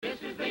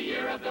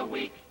of the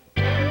Week.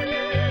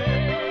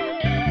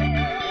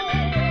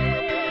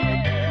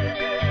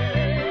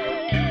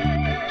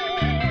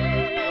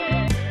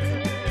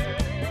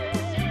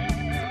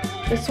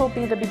 This will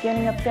be the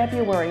beginning of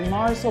February.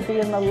 Mars will be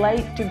in the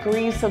late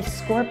degrees of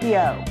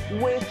Scorpio,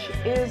 which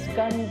is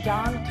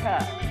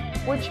Gandanta,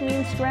 which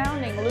means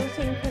drowning,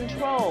 losing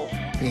control.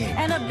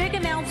 And a big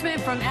announcement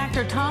from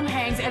actor Tom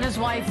Hanks and his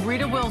wife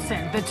Rita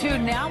Wilson. The two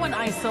now in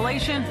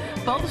isolation,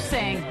 both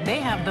saying they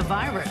have the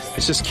virus.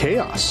 It's just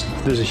chaos.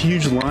 There's a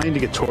huge line to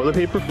get toilet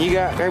paper. You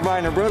got everybody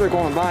and their brother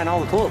going and buying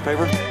all the toilet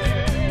paper.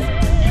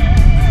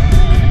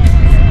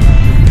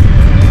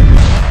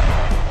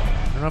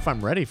 I don't know if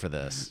I'm ready for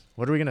this.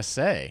 What are we going to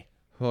say?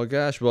 Well,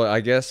 gosh, I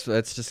guess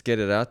let's just get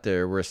it out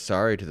there. We're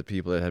sorry to the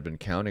people that had been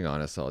counting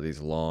on us all these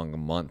long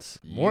months.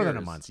 More than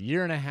a month,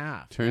 year and a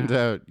half. Turns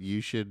out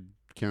you should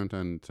count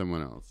on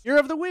someone else. Year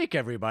of the Week,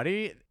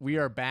 everybody. We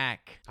are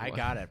back. I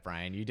got it,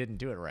 Brian. You didn't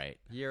do it right.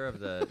 Year of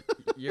the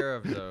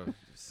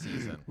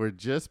season. We're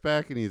just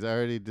back and he's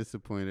already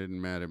disappointed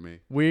and mad at me.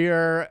 We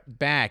are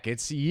back.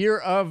 It's Year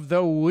of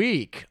the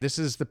Week. This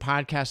is the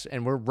podcast,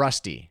 and we're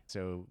rusty,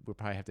 so we'll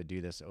probably have to do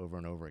this over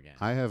and over again.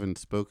 I haven't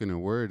spoken a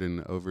word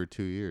in over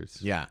 2 years.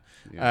 Yeah.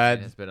 It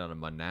has been on a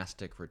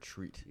monastic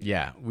retreat.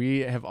 Yeah, we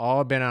have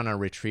all been on a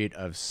retreat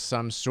of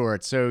some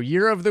sort. So,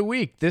 Year of the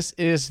Week. This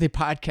is the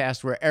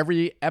podcast where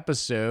every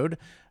episode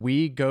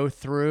we go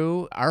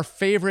through our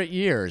favorite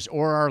years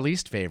or our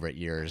least favorite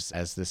years,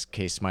 as this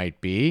case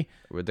might be.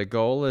 With the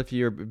goal, if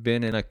you've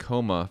been in a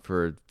coma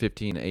for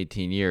 15 to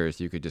 18 years,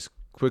 you could just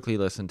quickly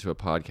listen to a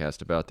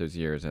podcast about those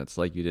years, and it's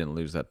like you didn't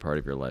lose that part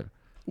of your life.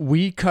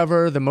 We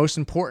cover the most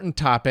important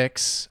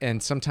topics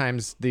and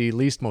sometimes the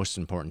least most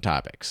important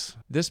topics.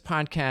 This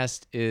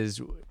podcast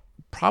is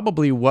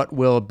probably what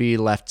will be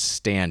left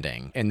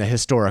standing in the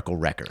historical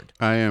record.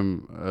 I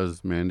am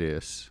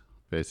Ozymandias,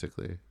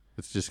 basically.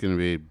 It's just going to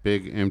be a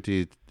big,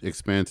 empty,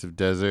 expansive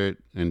desert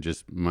and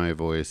just my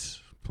voice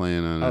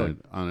playing on it.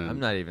 I'm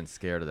not even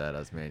scared of that,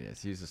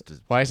 Ozymandias. He's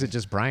just Why is it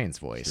just Brian's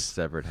voice? Just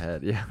severed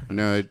head, yeah.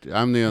 No,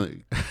 I'm the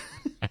only...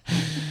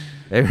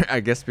 I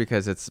guess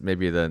because it's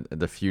maybe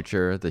the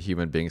future, the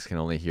human beings can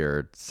only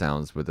hear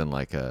sounds within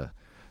like a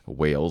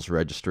Wales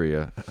registry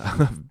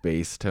of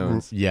bass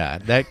tones. Yeah,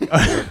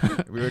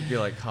 that we would be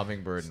like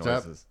hummingbird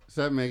noises.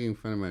 Stop making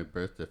fun of my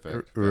birth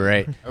defect.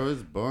 Right. I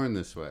was born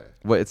this way.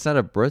 Well, it's not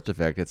a birth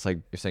defect. It's like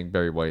you're saying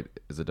Barry White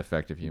is a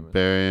defective human.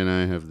 Barry and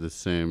I have the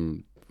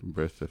same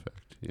birth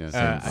defect. Yeah,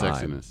 same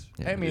sexiness.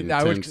 I mean,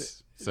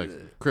 intense,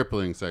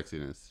 crippling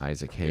sexiness.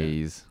 Isaac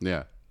Hayes.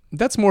 Yeah.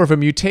 That's more of a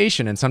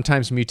mutation, and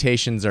sometimes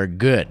mutations are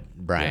good,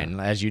 Brian.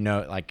 Yeah. As you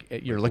know, like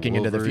you're looking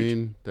into the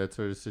future. That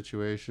sort of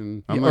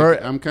situation. Yeah,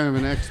 I'm kind of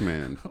an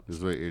X-Man,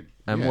 is what you're...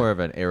 I'm more of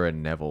an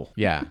Aaron Neville.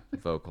 Yeah.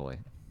 Vocally.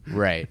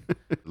 Right.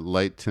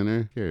 Light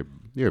tenor.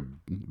 You're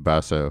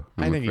basso.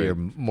 I think you're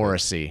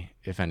Morrissey,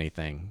 if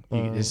anything.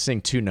 You just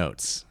sing two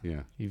notes.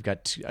 Yeah. You've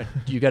got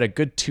you got a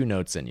good two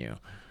notes in you.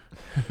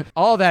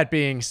 All that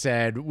being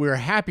said, we're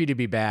happy to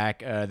be back.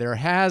 There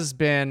has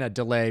been a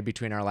delay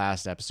between our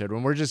last episode,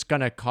 and we're just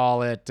going to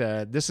call it,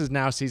 this is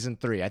now season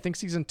 3. I think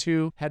season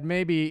 2 had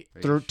maybe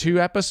 2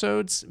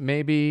 episodes,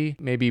 maybe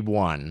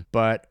one,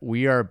 but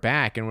we are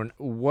back. And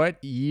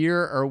what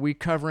year are we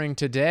covering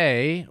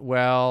today?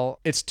 Well,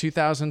 it's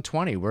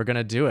 2020. We're going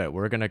to do it.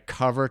 We're going to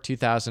cover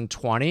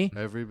 2020.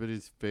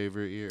 Everybody's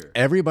favorite year.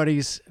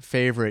 Everybody's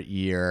favorite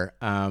year.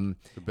 The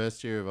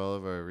best year of all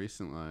of our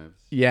recent lives.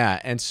 Yeah,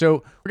 and so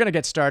we're going to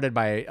get started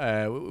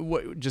by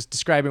just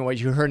describing what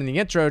you heard in the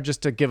intro,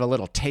 just to give a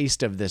little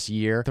taste of this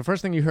year. The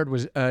first thing you heard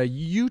was a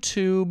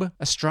YouTube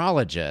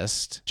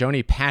astrologist,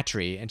 Joni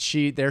Patry, and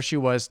she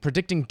was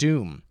predicting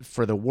doom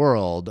for the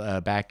world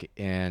back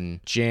in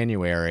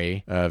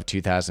January of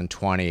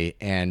 2020,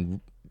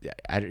 and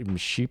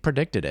she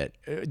predicted it.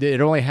 It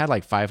only had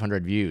like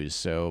 500 views,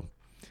 so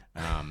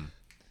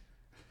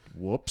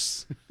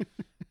whoops.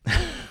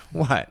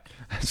 What?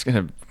 I was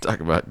going to talk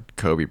about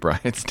Kobe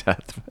Bryant's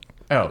death.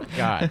 Oh,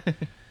 God.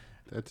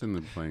 That's in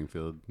the playing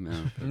field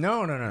now.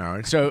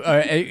 No. So,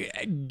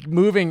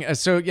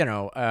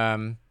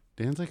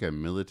 Dan's like a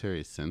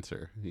military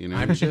censor, you know?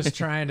 I'm just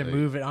trying to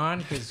move it on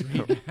because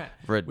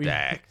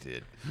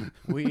redacted.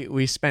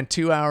 We spent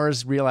 2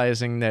 hours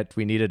realizing that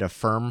we needed a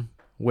firmware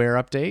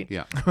update.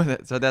 Yeah.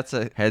 So that's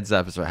a heads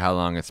up as to how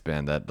long it's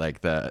been that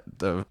like the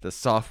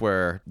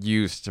software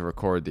used to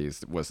record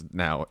these was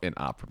now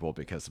inoperable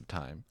because of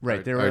time.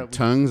 Right. Our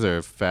tongues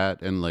are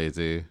fat and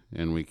lazy,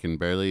 and we can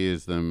barely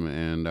use them,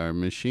 and our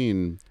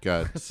machine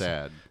got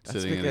sad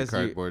sitting in a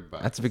cardboard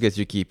box. That's because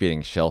you keep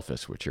eating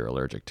shellfish, which you're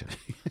allergic to.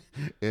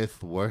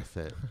 It's worth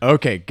it.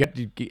 Okay,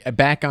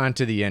 back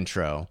onto the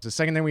intro. The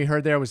second thing we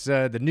heard there was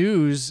the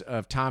news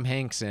of Tom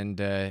Hanks and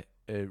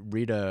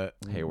Rita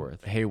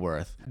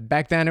Hayworth.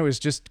 Back then, it was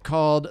just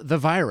called the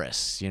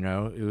virus. It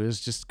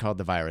was just called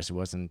the virus. It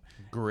wasn't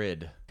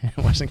Grid. It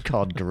wasn't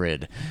called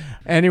Grid.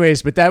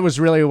 Anyways, but that was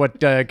really what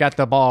got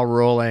the ball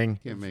rolling.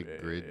 Can't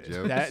make grid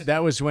jokes.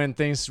 That was when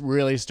things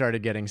really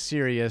started getting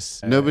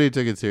serious. Nobody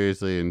took it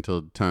seriously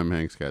until Tom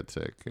Hanks got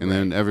sick, and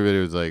then everybody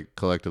was like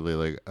collectively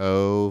like,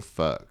 "Oh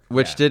fuck."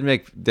 Which did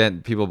make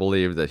people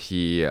believe that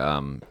he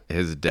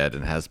is dead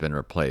and has been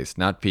replaced.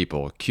 Not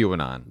people,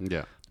 QAnon.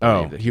 Yeah.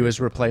 Oh, he was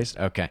replaced?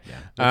 Okay.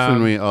 That's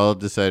when we all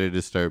decided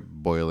to start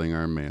boiling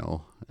our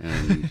mail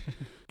and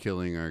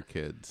killing our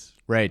kids.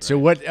 Right. So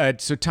what?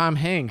 So Tom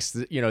Hanks,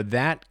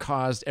 that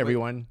caused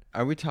everyone.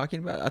 Are we talking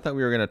about? I thought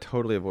we were going to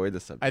totally avoid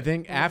this subject. I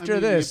think after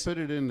this, we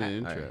put it in the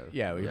intro.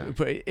 we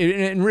put it,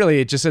 and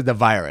really it just said the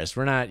virus.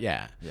 We're not.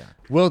 Yeah.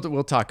 We'll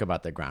talk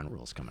about the ground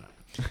rules coming up.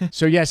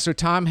 So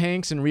Tom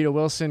Hanks and Rita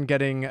Wilson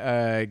getting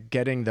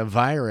the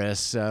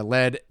virus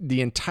led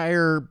the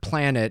entire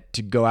planet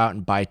to go out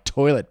and buy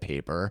toilet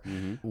paper.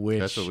 Which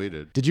That's what we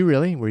did. Did you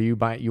really? You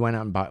went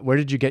out and bought? Where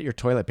did you get your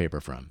toilet paper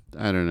from?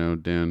 I don't know,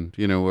 Dan.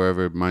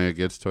 Wherever Maya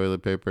gets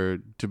toilet paper.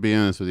 To be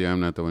honest with you, I'm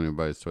not the one who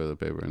buys toilet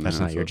paper. That's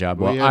not your job.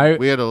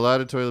 We had a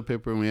lot of toilet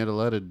paper and we had a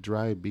lot of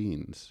dry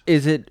beans.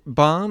 Is it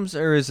bombs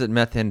or is it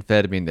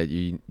methamphetamine that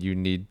you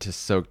need to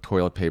soak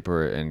toilet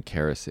paper in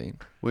kerosene?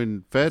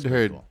 When Fed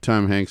heard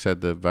Tom Hanks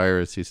had the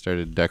virus, he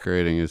started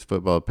decorating his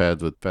football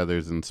pads with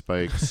feathers and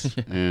spikes.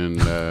 And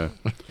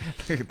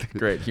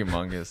Great,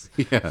 humongous.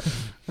 Yeah,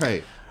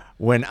 right.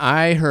 When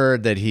I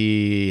heard that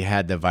he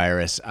had the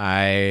virus,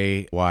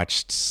 I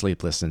watched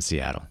Sleepless in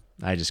Seattle.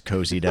 I just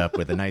cozied up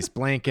with a nice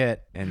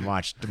blanket and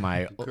watched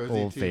my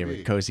old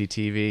favorite Cozy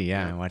TV.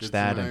 Yeah, I watched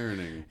that.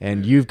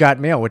 And You've Got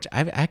Mail, which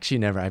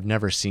I've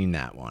never seen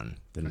that one.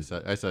 I saw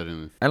it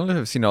in. I don't know if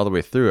I've seen it all the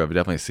way through. I've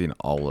definitely seen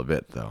all of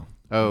it though.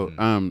 Oh,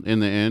 in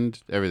the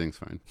end, everything's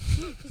fine.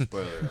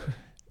 Spoiler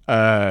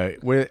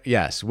alert.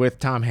 With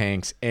Tom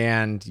Hanks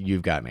and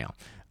You've Got Mail.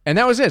 And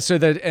that was it. So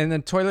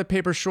the toilet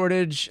paper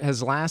shortage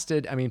has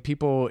lasted. I mean,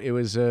 people. It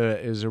was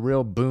a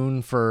real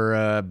boon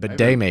for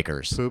bidet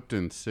makers. Pooped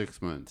in 6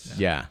 months.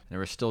 Yeah, They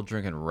were still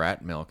drinking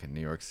rat milk in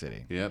New York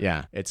City. Yep.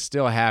 yeah, it's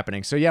still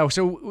happening. So yeah,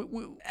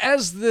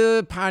 as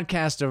the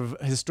podcast of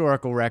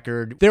historical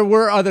record, there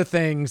were other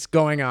things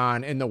going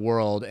on in the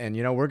world, and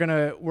we're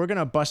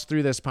gonna bust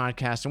through this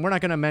podcast, and we're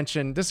not gonna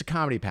mention this is a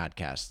comedy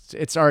podcast.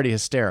 It's already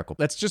hysterical.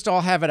 Let's just all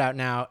have it out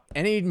now.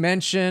 Any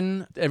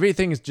mention,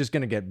 everything is just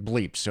gonna get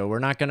bleeped. So we're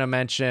not gonna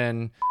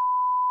mention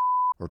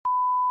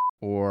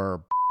or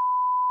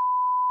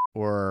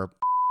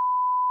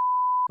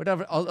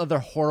whatever other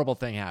horrible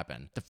thing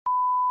happened.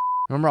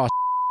 Remember all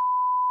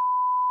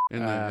In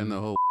the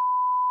whole.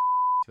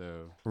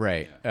 So.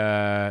 right.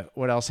 Yeah.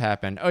 What else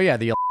happened? Oh yeah,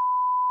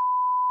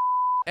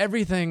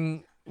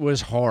 everything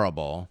was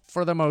horrible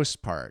for the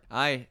most part.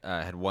 I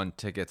had won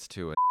tickets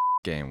to a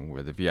game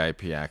with the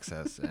VIP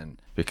access, and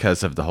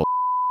because of the whole,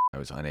 I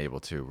was unable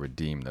to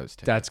redeem those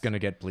tickets. That's going to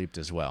get bleeped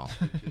as well.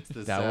 It's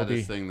the That will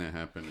be- saddest thing that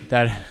happened.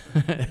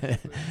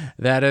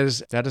 That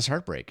is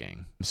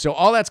heartbreaking. So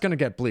all that's going to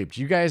get bleeped.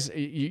 You guys,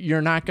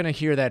 you're not going to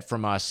hear that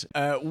from us.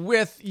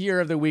 With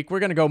Year of the Week, we're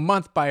going to go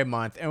month by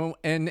month.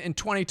 And in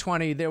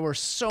 2020, there were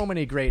so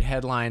many great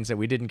headlines that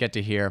we didn't get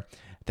to hear.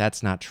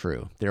 That's not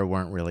true. There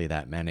weren't really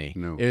that many.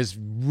 No. It was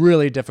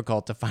really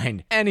difficult to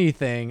find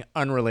anything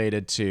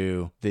unrelated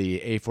to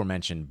the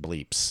aforementioned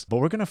bleeps. But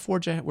we're going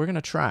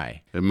to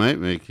try. It might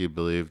make you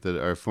believe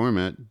that our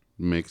format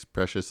makes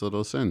precious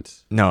little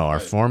sense. No, our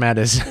format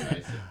is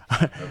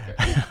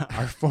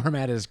our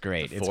format is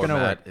great. It's gonna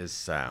work. Format is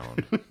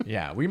sound.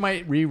 Yeah, we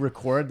might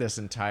re-record this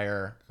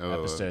entire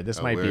episode.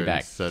 This might we're be in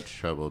back. such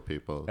trouble,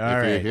 people. All if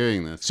you're right.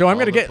 hearing this, So I'm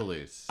call gonna the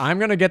police. I'm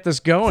gonna get this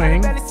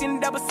going.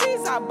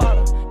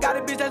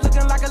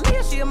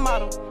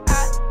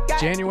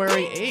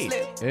 January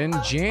 8th. In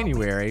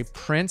January,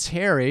 Prince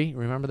Harry,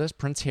 remember this?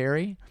 Prince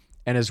Harry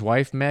and his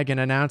wife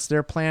Meghan announced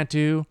their plan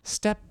to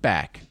step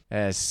back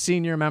as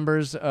senior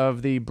members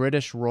of the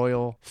British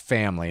royal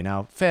family.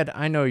 Now, Fed,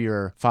 I know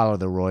you follow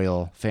the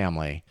royal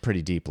family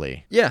pretty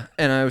deeply. Yeah,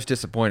 and I was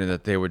disappointed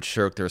that they would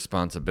shirk the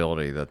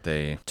responsibility that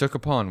they took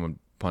upon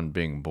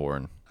being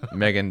born.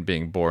 Meghan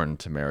being born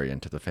to marry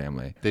into the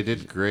family. They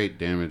did great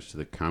damage to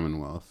the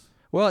Commonwealth.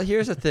 Well,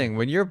 here's the thing.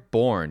 When you're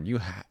born,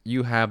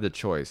 you have the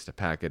choice to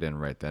pack it in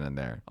right then and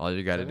there. All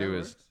you got to do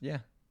is,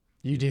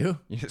 You do?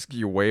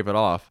 you wave it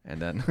off,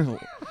 and then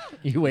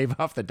You wave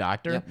off the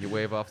doctor? you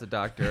wave off the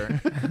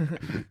doctor.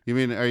 You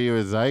mean, are you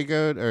a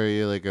zygote or are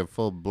you like a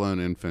full-blown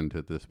infant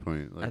at this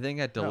point? Like, I think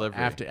at delivery.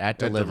 At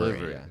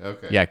delivery. yeah.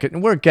 Okay. Yeah,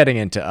 we're getting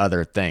into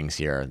other things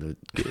here, the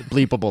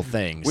bleepable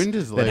things When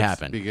does that life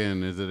happen.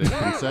 begin? Is it at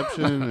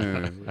conception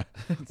or?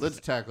 Let's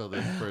tackle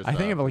this first. I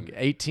think off. of like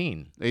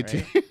 18.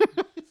 18.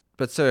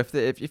 But so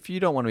if you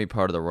don't want to be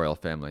part of the royal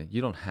family, you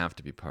don't have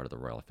to be part of the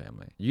royal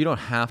family. You don't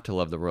have to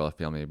love the royal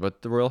family,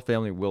 but the royal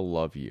family will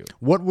love you.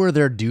 What were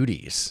their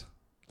duties?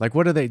 Like,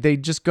 what do they? They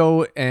just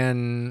go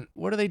and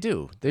what do they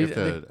do? They have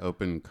to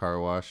open car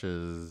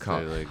washes.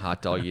 They, like,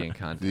 hot dog eating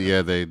contest.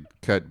 Yeah, they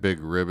cut big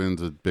ribbons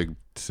with big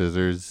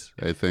scissors,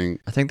 I think.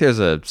 I think there's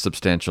a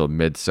substantial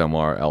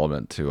Midsommar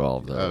element to all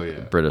of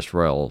the British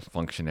royal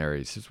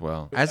functionaries as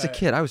well. As a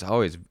kid, I was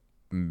always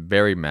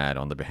very mad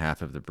on the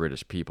behalf of the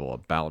British people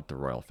about the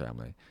royal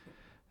family.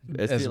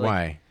 As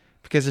why?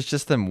 Because it's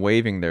just them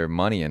waving their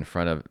money in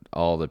front of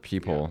all the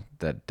people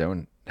that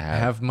don't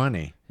have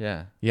money.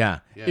 Yeah.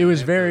 It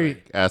was very... To,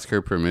 like, ask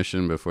her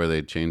permission before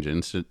they change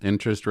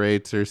interest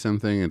rates or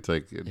something. It's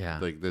like,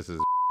 like this is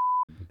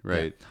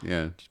right.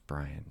 Yeah.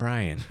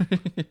 Brian.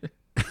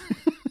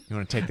 You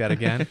want to take that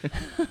again?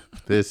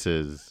 This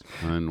is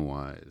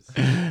unwise.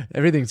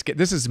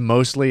 This is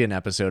mostly an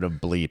episode of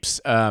bleeps.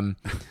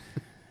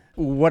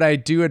 What I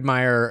do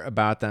admire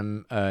about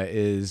them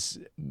is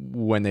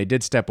when they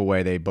did step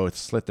away, they both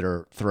slit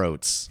their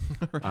throats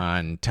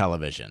on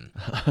television.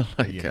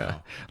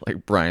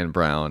 Like Brian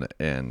Brown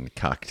and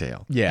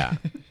Cocktail. Yeah.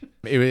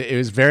 It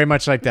was very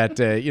much like that,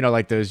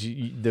 like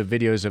the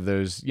videos of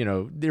those,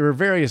 there were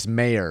various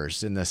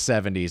mayors in the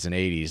 70s and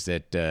 80s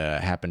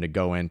that happened to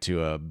go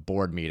into a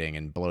board meeting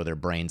and blow their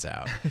brains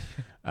out.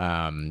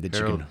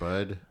 Harold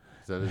Budd.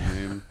 Is that his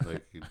name?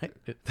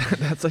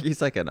 That's like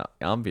he's like an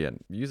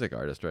ambient music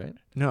artist, right?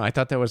 No, I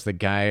thought that was the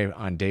guy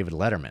on David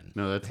Letterman.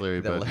 No, that's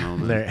Larry Bud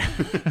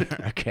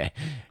Melman. Okay,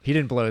 he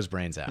didn't blow his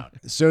brains out.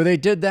 So they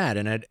did that,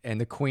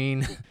 and the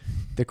Queen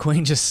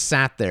just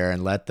sat there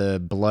and let the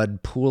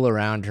blood pool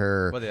around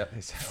her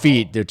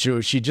feet.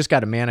 She just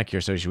got a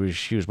manicure, so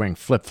she was wearing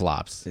flip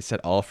flops. They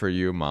said, "All for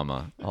you,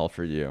 Mama, all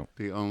for you."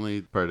 The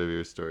only part of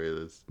your story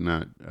that's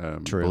not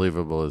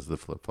believable is the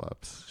flip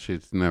flops.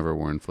 She's never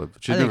worn flip.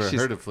 She's never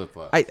heard of flip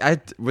flops. I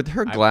with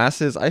her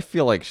glasses, I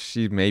feel like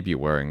she may be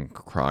wearing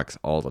Crocs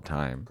all the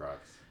time. Crocs.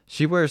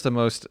 She wears the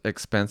most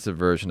expensive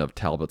version of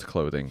Talbot's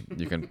clothing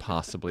you can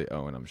possibly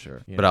own, I'm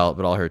sure. Yeah. But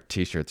all her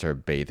t-shirts are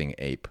bathing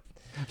ape.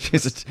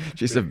 She's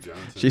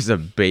a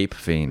bape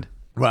fiend.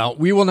 Well,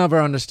 we will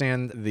never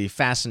understand the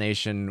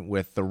fascination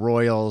with the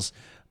royals,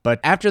 but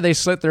after they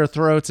slit their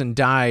throats and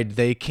died,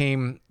 they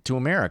came to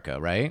America,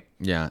 right?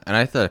 Yeah, and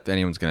I thought if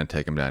anyone's going to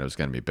take him down, it was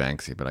going to be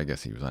Banksy, but I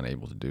guess he was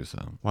unable to do so.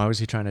 Why was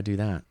he trying to do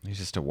that? He's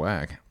just a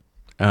wag.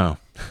 Oh.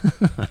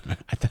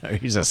 I thought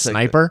he's a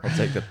sniper? I'll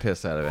take the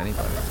piss out of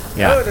anybody.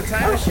 Yeah. Oh, the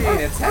time machine,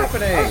 it's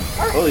happening.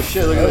 Holy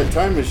shit, look at the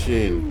time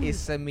machine.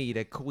 It's me,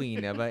 the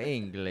Queen of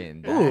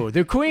England. Ooh,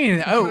 the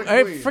Queen. Oh,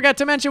 I forgot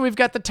to mention we've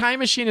got the time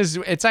machine.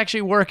 It's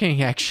actually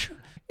working, actually.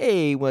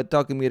 Hey, what,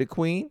 talking to me, the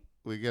Queen?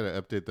 We got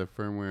to update the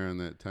firmware on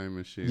that time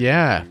machine.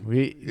 Yeah.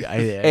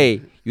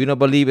 Hey, you don't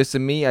believe it's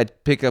me? I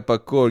pick up a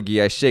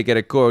corgi. I shake at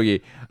a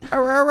corgi.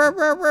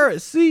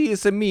 See,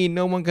 it's me.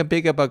 No one can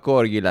pick up a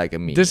corgi like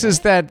me. This is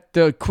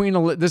the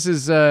Queen. This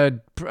is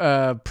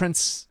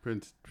Prince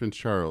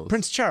Charles.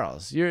 Prince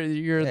Charles.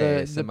 You're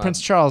the Prince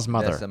Charles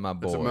mother. That's my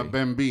boy. That's my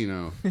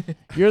bambino.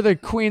 You're the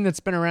queen that's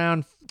been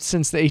around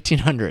since the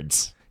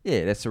 1800s.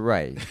 Yeah, that's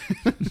right.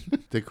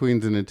 The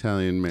Queen's an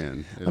Italian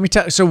man. Let me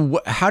tell you. So,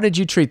 how did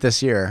you treat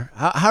this year?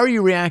 How are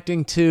you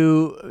reacting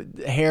to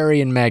Harry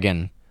and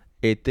Meghan?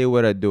 Hey, tell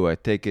what I do. I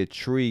take a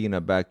tree in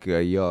the back of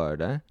a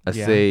yard, huh? I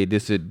say,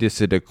 this is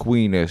the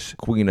Queen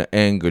of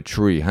Anger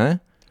tree, huh?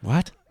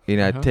 What?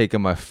 And I take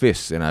my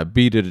fists and I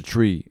beat at the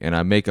tree and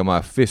I make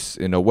my fists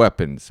into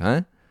weapons,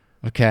 huh?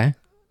 Okay.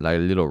 Like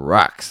little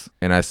rocks.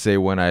 And I say,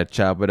 when I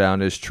chop it down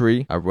this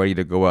tree, I'm ready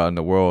to go out in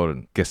the world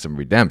and get some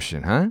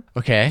redemption, huh?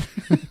 Okay.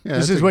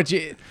 Is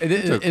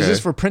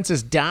this for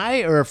Princess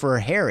Di or for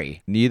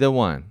Harry? Neither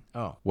one.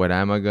 Oh. What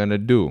am I gonna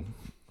do?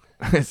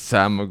 So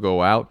I'm gonna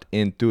go out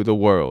into the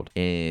world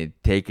and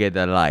take it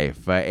to life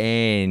for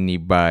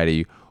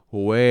anybody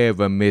who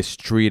ever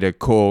mistreat a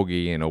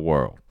corgi in the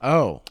world.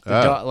 Oh.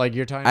 Like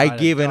you're talking about I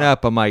given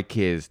up on my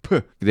kids.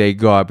 They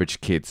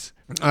garbage kids.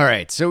 All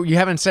right, so you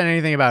haven't said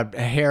anything about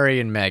Harry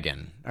and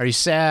Meghan. Are you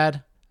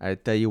sad? I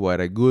tell you what,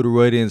 a good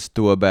riddance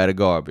to a bag of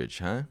garbage,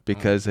 huh?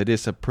 Because it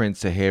is a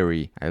Prince of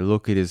Harry. I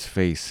look at his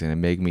face and it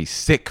make me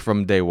sick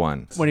from day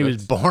one. When he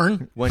was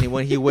born? When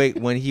he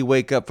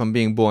wake up from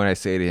being born, I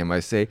say to him,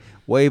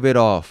 wave it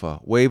off.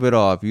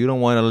 You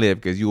don't want to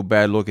live because you a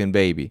bad looking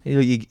baby.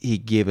 He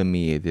giving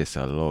me this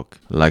a look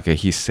like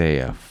he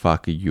say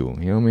fuck you. You know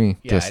what I mean?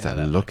 Yeah, just a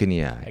look in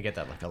the eye. I get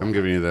that look. I'm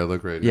giving you that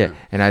look right now. Yeah,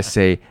 and I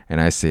say,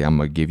 I'm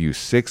gonna give you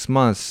 6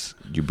 months.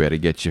 You better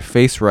get your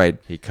face right.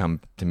 He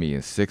come to me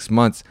in 6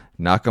 months,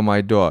 knock on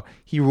my door.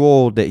 He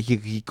rolled that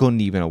he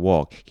couldn't even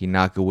walk. He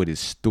knocked it with his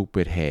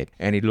stupid head.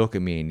 And he look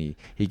at me and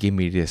he give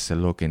me this a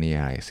look in the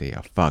eye. I say,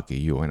 fuck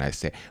you. And I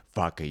say,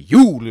 fuck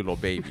you, little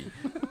baby.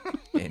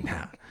 And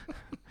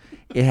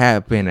it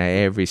happened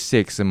every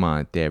 6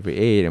 months, every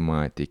 8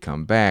 months. He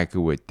come back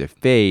with the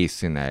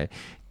face and I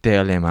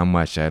tell him how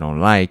much I don't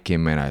like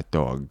him and I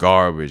throw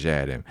garbage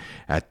at him.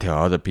 I tell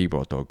other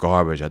people to throw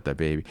garbage at the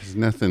baby. There's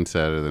nothing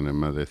sadder than a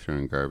mother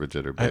throwing garbage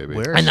at her baby.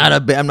 I'm not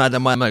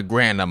a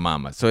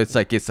grandmama. So it's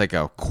like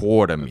a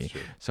core to me.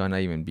 So I'm not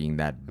even being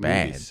that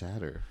bad.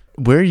 Sadder.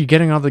 Where are you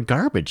getting all the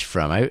garbage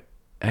from?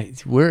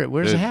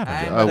 Where's it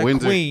happen? I'm the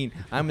Windsor- queen.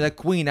 I'm the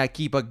queen. I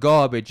keep a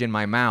garbage in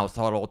my mouth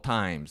at all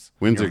times.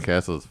 Windsor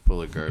Castle is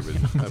full of garbage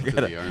up to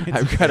the armpits.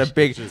 I've got a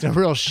big. It's a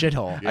real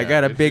shithole. I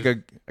got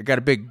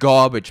a big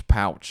garbage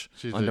pouch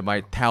She's under a-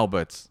 my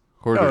talbots.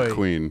 Hoarder No,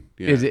 queen.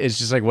 Yeah. It's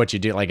just like what you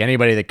do. Like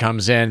anybody that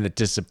comes in that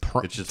It's just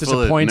full of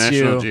disappoints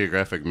National you.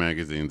 Geographic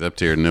magazines up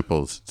to your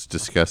nipples. It's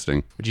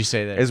disgusting. Would you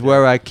say that? It's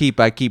where I keep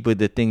with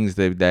the things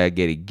that I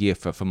get a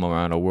gift from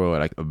around the world,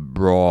 like a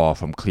bra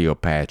from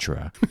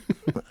Cleopatra,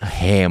 a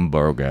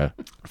hamburger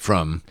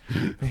from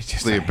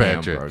just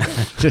Cleopatra. a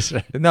hamburger. just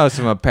No, it's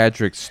from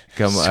Patrick's.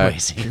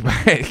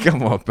 Swayze.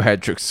 Come on,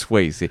 Patrick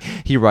Swayze.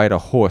 He ride a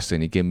horse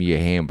and he give me a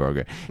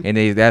hamburger, and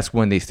that's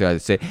when they started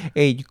to say,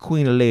 "Hey, you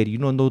queen lady, you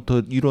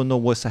don't know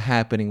what's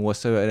happening,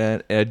 what's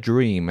a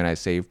dream." And I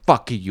say,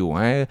 "Fuck you,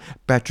 huh?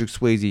 Patrick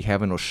Swayze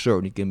having no shirt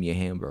and he give me a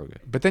hamburger.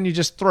 but then you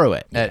just throw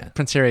it at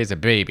Prince Harry as a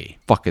baby.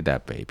 Fuck it,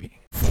 that baby."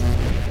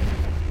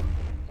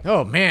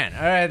 Oh man!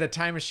 All right, the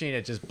time machine.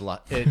 It just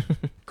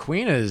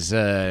Queen is.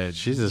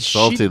 She's a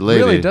salty she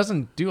lady. Really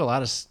doesn't do a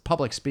lot of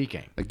public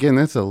speaking. Again,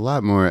 that's a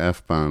lot more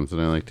F-bombs than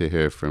I like to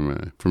hear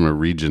from a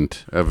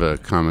regent of a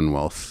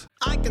commonwealth.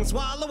 I can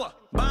swallow a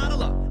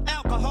bottle of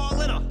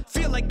alcohol in her.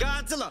 Feel like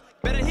Godzilla.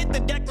 Better hit the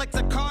deck like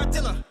the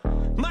cartilla.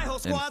 My whole In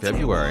squad's in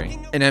here February,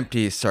 walking- an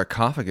empty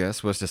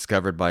sarcophagus was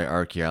discovered by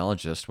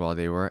archaeologists while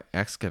they were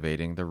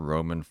excavating the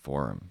Roman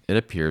Forum. It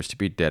appears to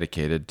be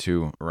dedicated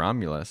to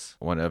Romulus,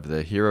 one of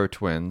the hero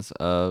twins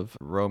of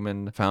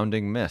Roman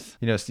founding myth.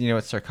 You know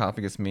what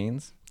sarcophagus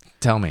means?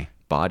 Tell me.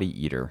 Body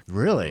eater.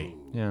 Really?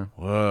 Yeah.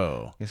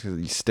 Whoa. I guess 'cause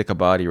you stick a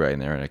body right in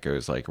there and it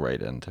goes like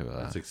right into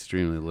It's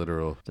extremely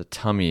literal. the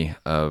tummy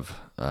of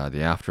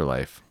the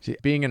afterlife. See,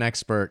 being an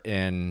expert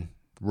in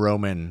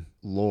Roman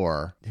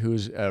lore,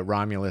 who's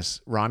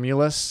Romulus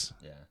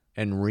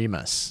and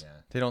Remus.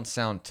 They don't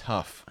sound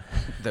tough,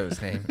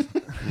 those names.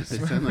 They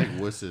sound like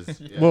wusses.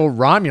 Yeah. Well,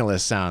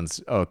 Romulus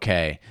sounds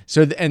okay.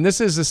 So, and this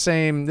is the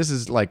same. This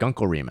is like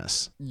Uncle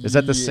Remus. Is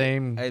that the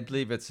same? I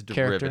believe it's a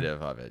character?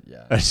 derivative of it,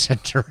 yeah. It's a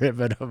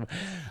derivative.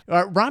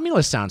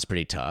 Romulus sounds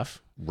pretty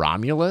tough.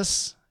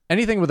 Romulus.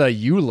 Anything with a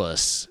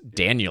Eulus,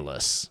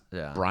 Danulus,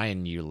 Yeah.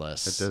 Brian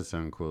Eulus. That does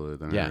sound cooler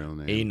than Yeah, our real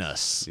name.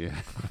 Anus. Yeah.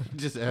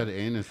 Just add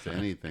anus to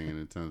anything and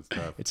it sounds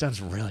tough. It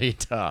sounds really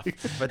tough.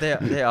 But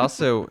they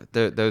also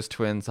those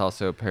twins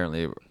also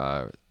apparently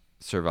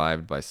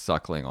survived by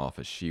suckling off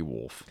a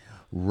she-wolf.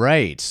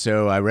 Right.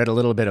 So I read a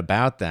little bit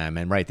about them,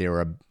 and right, they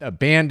were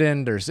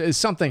abandoned, or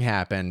something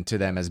happened to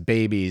them as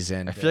babies.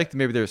 And I feel like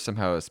maybe they were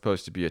somehow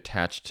supposed to be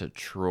attached to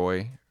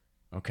Troy,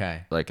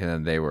 okay. and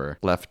then they were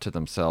left to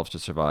themselves to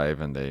survive,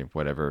 and they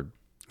whatever.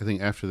 I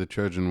think after the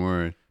Trojan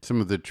War, some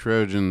of the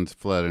Trojans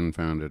fled and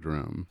founded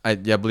Rome. I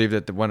believe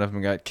that one of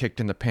them got kicked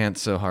in the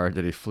pants so hard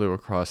that he flew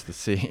across the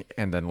sea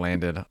and then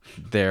landed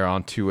there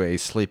onto a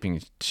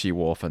sleeping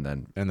she-wolf,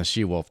 and the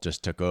she-wolf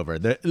just took over.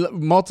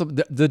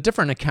 The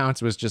different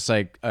accounts was just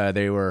like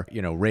they were,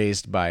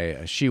 raised by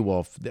a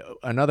she-wolf.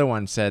 Another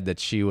one said that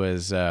she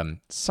was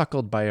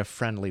suckled by a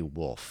friendly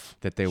wolf.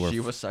 That they were. She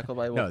was suckled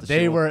by a wolf. No, the they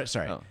she-wolf? were.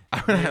 Sorry. Oh.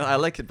 I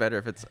like it better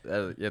if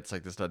it's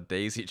like this a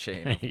daisy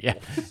chain. Yeah,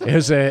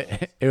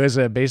 it was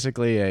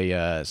basically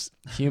a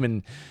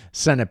human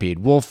centipede,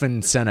 wolf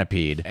and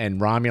centipede, and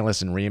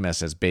Romulus and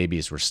Remus as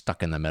babies were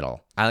stuck in the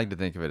middle. I like to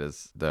think of it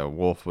as the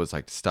wolf was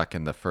like stuck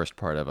in the first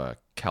part of a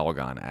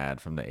Calgon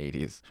ad from the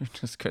 80s.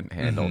 Just couldn't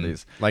handle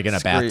these. Like in a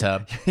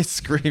bathtub.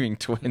 Screaming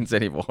twins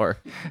anymore.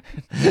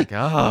 Like,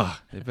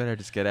 they better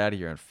just get out of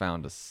here and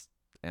found us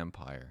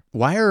empire.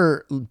 Why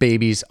are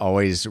babies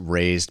always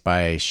raised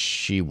by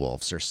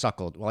she-wolves or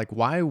suckled? Like,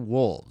 why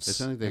wolves? It's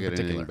not like they in got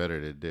particular? anything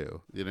better to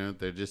do.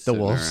 They're just The sitting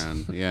wolves?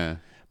 around. Yeah.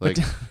 Like,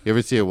 you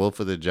ever see a wolf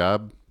with a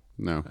job?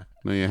 No,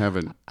 you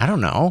haven't. I don't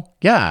know.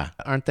 Yeah,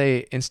 aren't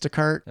they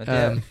Instacart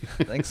I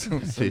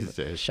think These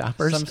days.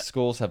 shoppers? some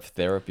schools have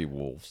therapy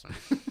wolves.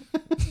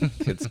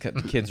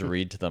 Kids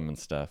read to them and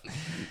stuff.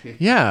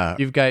 Yeah,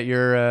 you've got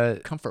your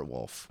comfort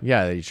wolf.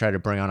 Yeah, you try to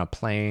bring on a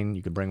plane.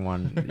 You can bring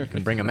one. You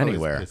can bring them Always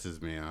anywhere.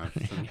 pisses me off.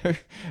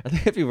 I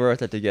think it'd be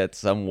worth it to get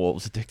some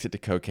wolves addicted to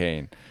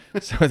cocaine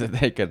so that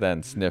they could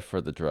then sniff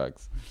for the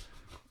drugs.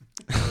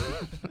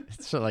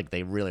 So like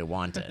they really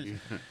want it.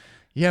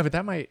 Yeah, but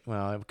that might,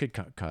 it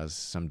could cause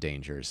some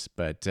dangers.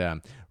 But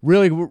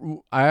really,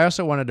 I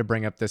also wanted to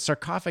bring up the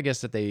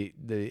sarcophagus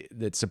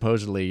that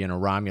supposedly,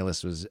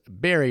 Romulus was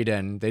buried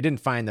in. They didn't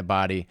find the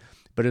body,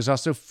 but it was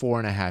also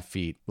 4.5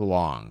 feet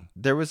long.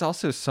 There was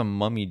also some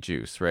mummy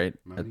juice, right?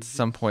 At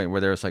some point where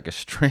there was like a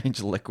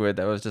strange liquid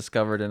that was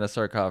discovered in a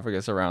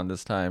sarcophagus around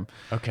this time.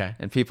 Okay.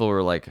 And people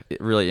were like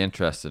really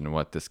interested in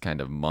what this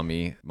kind of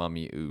mummy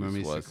ooze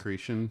Mummy was.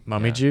 secretion.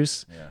 Mummy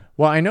juice? Yeah.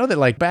 Well, I know that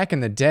like back in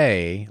the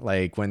day,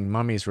 like when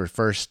mummies were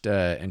first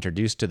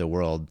introduced to the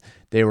world,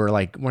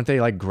 weren't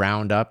they like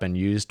ground up and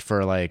used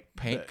for like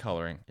Paint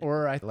coloring.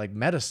 or like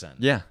medicine?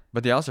 Yeah.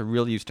 But they also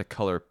really used to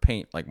color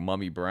paint like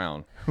mummy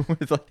brown.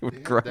 With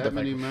That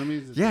many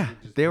mummies? Yeah,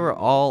 they were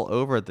all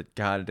over the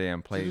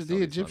goddamn place. Did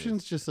the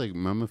Egyptians just like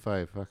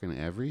mummify fucking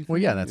everything?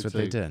 Well, yeah, that's It's what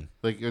they like- did.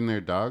 Like when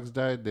their dogs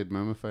died, they'd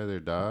mummify their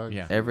dog.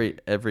 Yeah.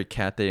 Every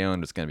cat they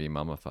owned was gonna be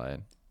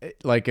mummified.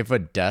 Like if a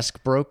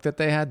desk broke that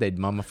they had, they'd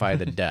mummify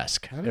the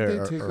desk. How did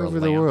they take or a over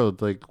the lamp.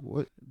 world? Like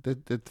what?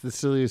 That's the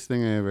silliest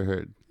thing I ever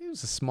heard. It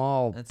was a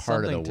small That's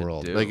part of something the to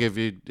world. do. Like if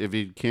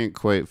you can't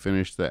quite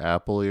finish the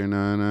apple you're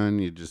gnawing on,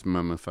 you just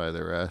mummify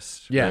the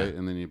rest. Yeah. Right?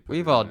 And then you. Put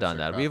We've it all in a done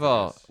that.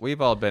 sarcophagus.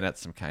 We've all been at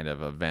some kind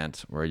of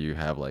event where you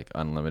have like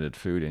unlimited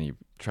food and you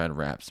try and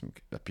wrap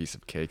a piece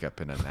of cake up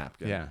in a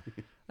napkin. Yeah.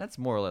 That's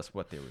more or less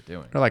what they were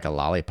doing. Or like a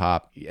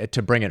lollipop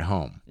to bring it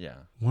home. Yeah.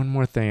 One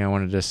more thing I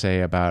wanted to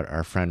say about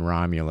our friend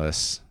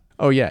Romulus.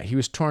 Oh yeah, he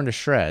was torn to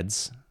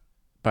shreds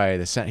by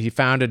he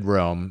founded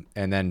Rome,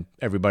 and then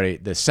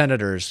the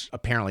senators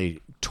apparently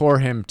tore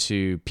him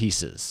to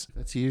pieces.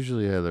 That's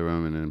usually how the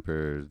Roman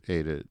emperor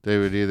ate it. They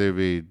would either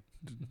be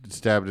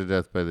stabbed to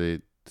death by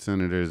the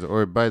senators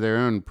or by their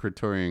own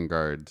Praetorian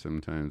guard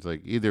sometimes.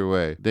 Like either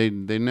way, they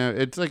know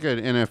it's like an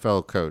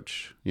NFL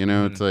coach. You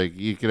know, it's like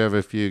you could have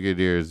a few good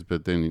years,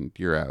 but then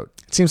you're out.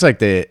 It seems like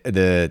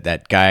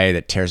that guy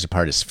that tears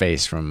apart his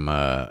face from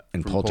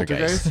in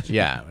Poltergeist. Poltergeist?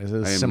 Yeah, it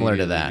was I similar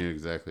to immediately that. knew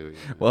exactly what you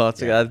meant. Well,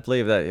 I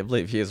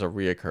believe he is a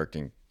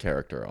reoccurring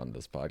character on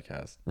this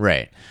podcast.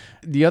 Right.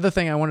 The other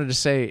thing I wanted to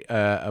say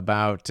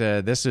about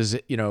this is,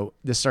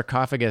 the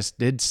sarcophagus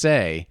did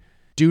say,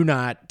 "Do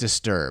not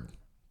disturb."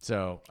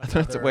 So I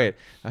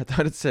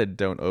thought it said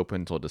don't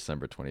open until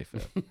December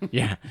 25th.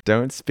 yeah,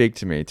 Don't speak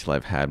to me till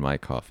I've had my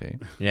coffee.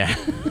 yeah.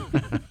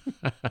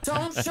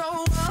 Don't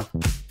show up,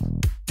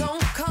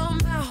 don't come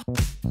out,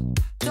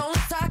 don't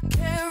start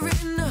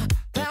caring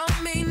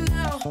about me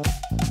now.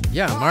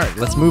 Yeah, March.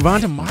 Let's move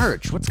on to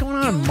March. What's going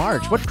on in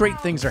March? What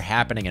great things are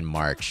happening in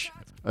March?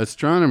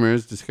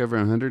 Astronomers discover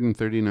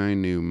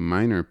 139 new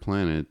minor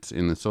planets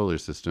in the solar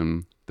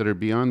system that are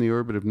beyond the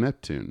orbit of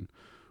Neptune,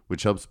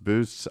 which helps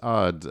boost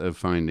odds of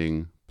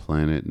finding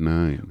Planet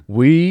 9.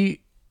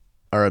 We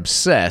are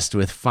obsessed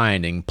with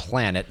finding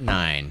Planet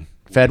 9.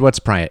 Fed, what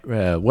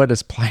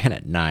is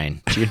Planet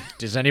 9?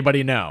 Does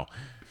anybody know?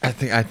 I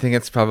think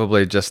it's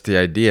probably just the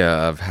idea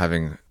of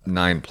having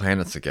 9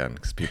 planets again,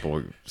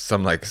 because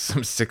some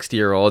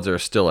 60-year-olds are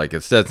still like,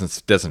 it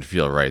doesn't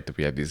feel right that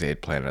we have these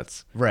 8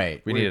 planets.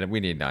 Right. We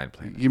need 9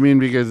 planets. You mean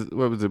because,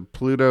 what was it,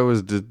 Pluto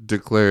was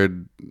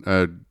declared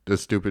a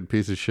stupid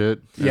piece of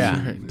shit? Yeah.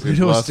 And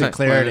Pluto was lost its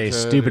declared a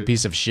planethood. stupid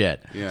piece of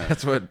shit. Yeah.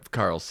 That's what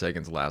Carl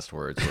Sagan's last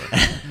words were.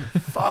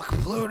 Fuck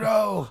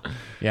Pluto.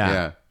 Yeah.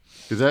 Yeah.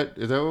 Is that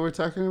what we're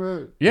talking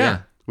about?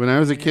 Yeah. When I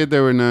was a kid,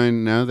 there were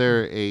 9. Now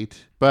there are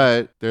 8.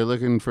 But they're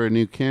looking for a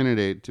new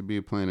candidate to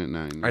be Planet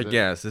 9. I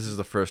guess this is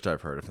the first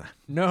I've heard of that.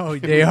 No,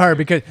 they are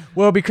because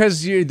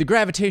the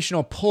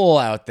gravitational pull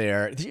out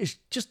there, it's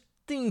just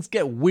things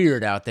get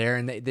weird out there,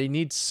 and they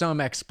need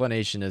some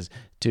explanation as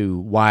to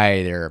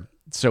why they're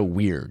so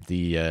weird.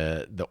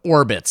 The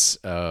orbits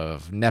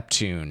of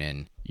Neptune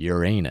and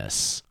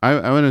Uranus.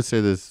 I want to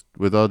say this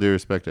with all due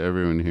respect to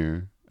everyone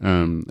here,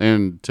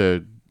 and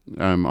to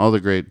all the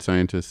great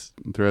scientists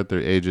throughout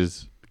their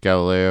ages.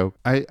 Galileo.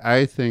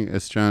 I think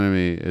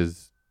astronomy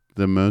is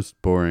the most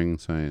boring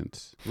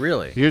science.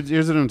 Really?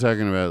 Here's what I'm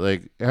talking about.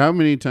 Like, how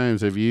many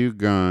times have you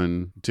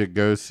gone to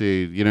go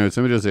see,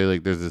 somebody will say,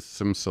 like, there's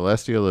some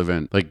celestial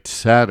event. Like,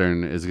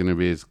 Saturn is going to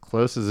be as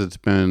close as it's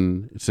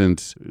been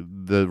since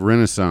the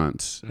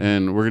Renaissance. Mm-hmm.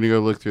 And we're going to go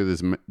look through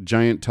this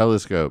giant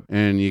telescope.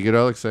 And you get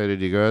all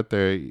excited. You go out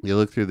there, you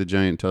look through the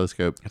giant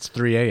telescope. It's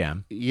 3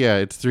 a.m. Yeah,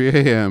 it's 3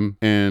 a.m.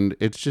 And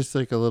it's just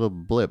like a little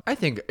blip. I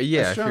think,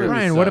 yeah. Astronomy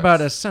Ryan, what sucks.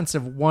 about a sense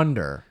of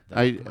wonder?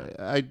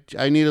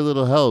 I need a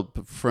little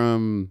help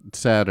from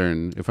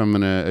Saturn if I'm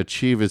going to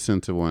achieve a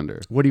sense of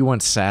wonder. What do you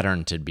want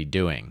Saturn to be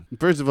doing?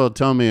 First of all,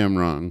 tell me I'm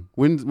wrong.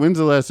 When's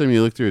the last time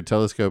you looked through a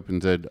telescope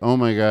and said, "Oh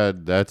my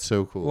God, that's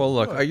so cool"? Well,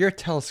 look, your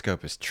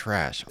telescope is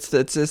trash.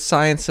 It's a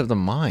science of the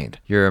mind.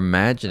 You're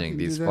imagining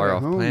these do that far at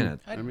off home.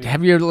 planets.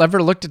 Have you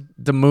ever looked at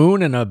the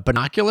moon in a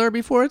binocular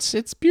before?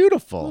 It's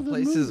beautiful.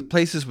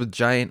 Places with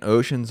giant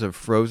oceans of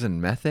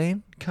frozen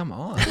methane? Come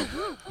on.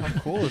 How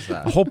cool is A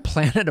that? whole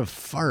planet of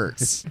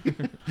farts.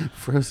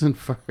 Frozen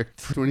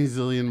farts 20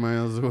 zillion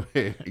miles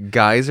away.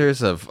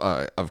 Geysers of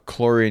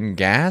chlorine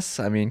gas?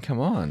 I mean,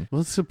 come on.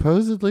 Well,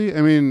 supposedly,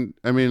 I mean,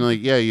 like,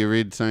 yeah, you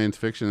read science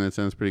fiction, that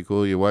sounds pretty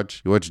cool. You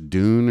watch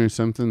Dune or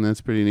something,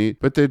 that's pretty neat.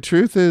 But the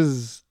truth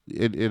is,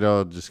 it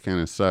all just kind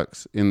of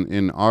sucks.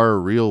 In our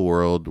real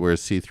world, where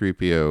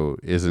C-3PO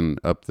isn't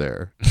up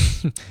there.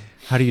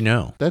 How do you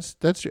know? That's.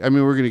 I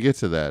mean, we're gonna get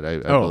to that. I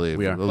believe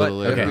we are. a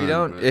little But later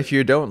on, if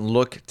you don't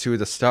look to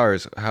the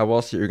stars, how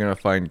else are you going to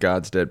find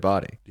God's dead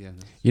body? Yeah.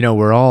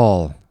 We're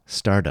all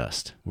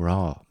stardust. We're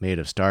all made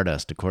of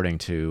stardust, according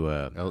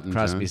to Elton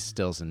Crosby, John?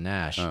 Stills, and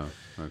Nash. Oh,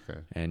 okay.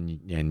 And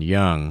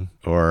Young,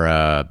 or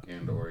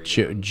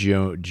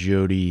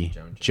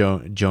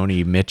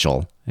Joni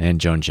Mitchell and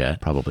Joan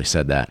Jett probably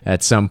said that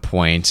at some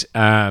point.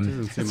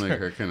 Doesn't seem like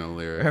her kind of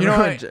lyric. You know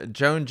Remember what? when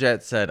Joan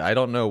Jett said, "I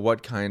don't know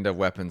what kind of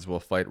weapons we'll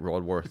fight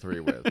World War III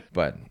with,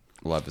 but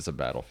love is a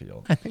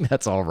battlefield." I think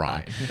that's all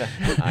wrong.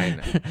 I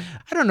know.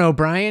 I don't know,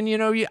 Brian. You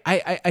know,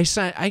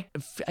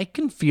 I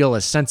can feel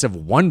a sense of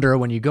wonder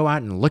when you go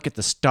out and look at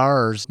the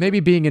stars. Maybe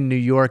being in New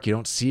York, you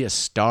don't see a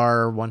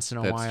star once in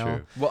a That's while.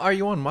 true. Well, are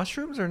you on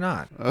mushrooms or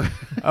not?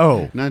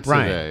 Oh, Not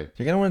Brian. today.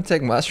 You're gonna want to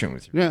take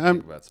mushrooms. Yeah,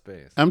 Think about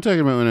space. I'm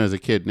talking about when I was a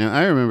kid. Now,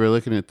 I remember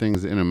looking at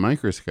things in a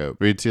microscope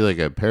where you'd see like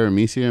a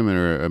paramecium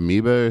or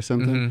amoeba or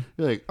something.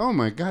 You're like, oh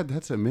my God,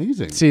 that's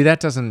amazing. See, that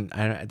doesn't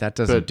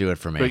do it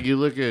for me. But you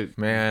look at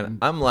Man,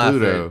 I'm laughing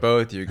Pluto. at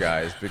both you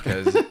guys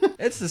because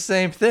it's the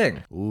same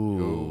thing,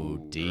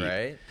 Ooh, deep.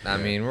 right? I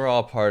mean, we're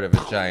all part of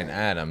a giant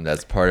atom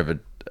that's part of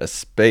a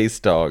space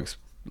dog's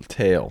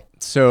tail.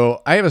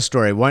 So I have a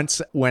story.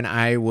 Once when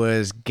I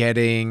was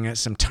getting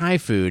some Thai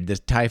food, the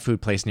Thai food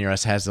place near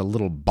us has a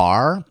little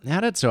bar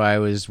at it. So I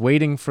was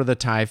waiting for the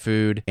Thai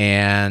food,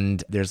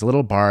 and there's a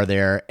little bar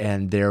there,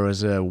 and there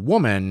was a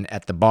woman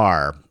at the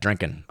bar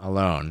drinking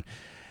alone.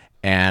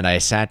 And I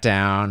sat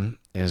down,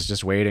 I was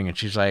just waiting, and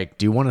she's like,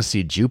 "Do you want to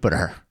see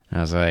Jupiter?" I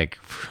was like,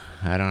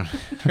 I don't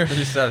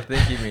You started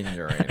thinking you mean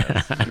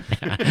Uranus.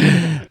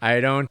 I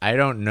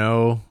don't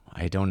know.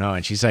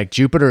 And she's like,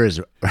 Jupiter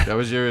is. that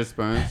was your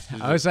response.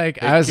 I was like,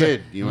 hey,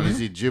 kid, you want to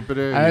see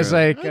Jupiter? I was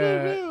You're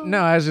like, no,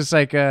 I was just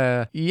like,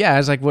 yeah. I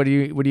was like, what do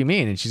you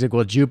mean? And she's like,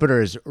 well,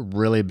 Jupiter is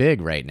really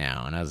big right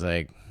now. And I was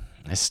like,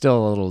 I'm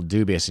still a little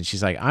dubious. And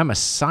she's like, I'm a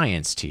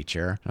science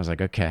teacher. I was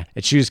like, okay.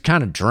 And she was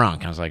kind of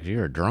drunk. I was like,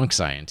 you're a drunk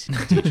science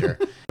teacher.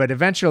 But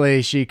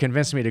eventually she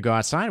convinced me to go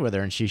outside with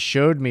her, and she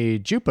showed me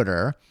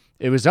Jupiter.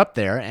 It was up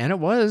there, and it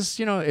was,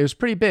 it was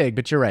pretty big.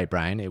 But you're right,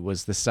 Brian. It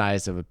was the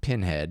size of a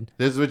pinhead.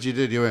 This is what you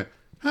did. You went,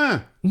 huh?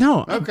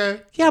 No.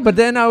 Okay. Yeah, but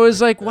then I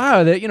was like,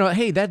 wow, that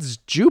hey, that's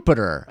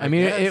Jupiter. I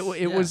mean,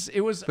 guess,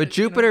 it was. But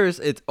Jupiter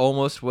it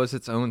almost was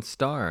its own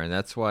star, and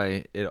that's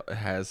why it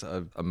has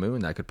a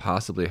moon that could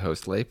possibly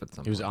host life at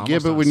some It was point. almost Yeah,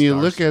 but on when you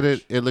Star look at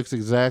Search. it, it looks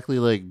exactly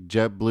like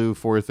JetBlue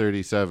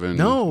 437.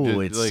 No, Just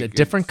it's like, a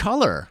different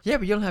color. Yeah,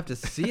 but you don't have to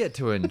see it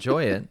to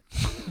enjoy it.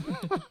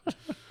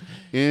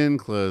 In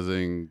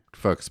closing,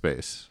 fuck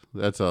space.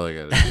 That's all I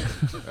got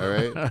to do. All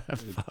right?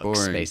 It's boring.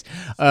 Space.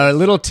 A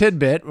little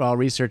tidbit while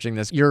researching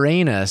this: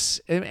 Uranus.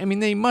 I mean,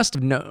 they must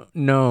have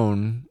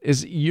known.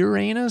 Is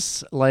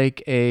Uranus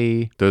like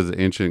a? Those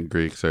ancient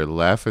Greeks are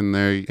laughing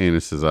their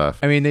anuses off.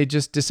 I mean, they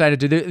just decided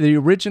to. The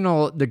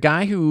original, the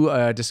guy who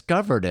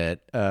discovered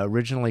it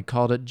originally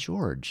called it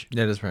George.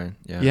 That is right.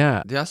 Yeah.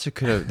 Yeah. They also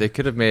could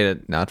have made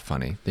it not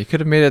funny. They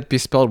could have made it be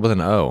spelled with an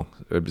O.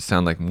 It would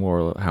sound like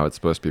more how it's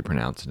supposed to be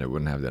pronounced, and it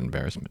wouldn't have that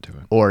embarrassment to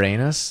it.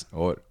 Uranus.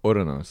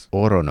 Uranos.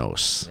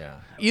 Oronos. Yeah.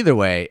 Either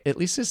way, at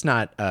least it's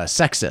not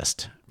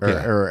sexist or,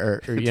 Yeah.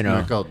 or It's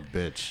not called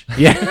bitch.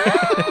 Yeah.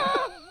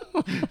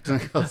 It's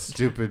not called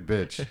stupid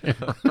bitch.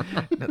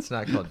 That's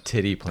not called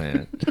Titty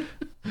Planet.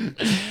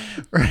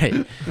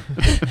 Right.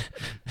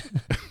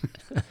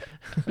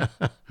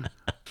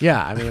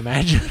 Yeah, I mean,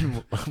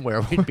 imagine where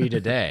we'd be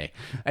today.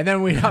 And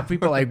then we'd have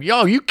people like,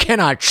 yo, you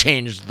cannot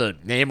change the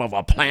name of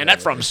a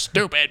planet from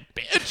stupid,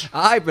 bitch.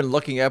 I've been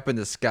looking up in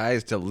the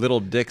skies to Little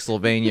Dick,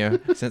 Sylvania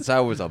since I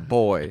was a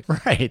boy.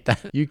 Right.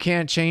 You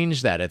can't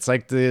change that. It's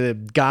like the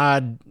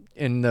God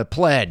in the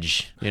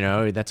pledge,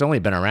 that's only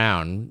been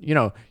around.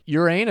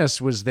 Uranus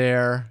was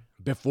there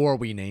before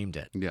we named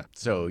it. Yeah.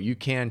 So you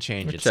can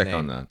change its check name.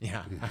 on that.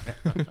 Yeah.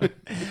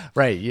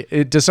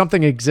 Right. Does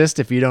something exist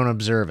if you don't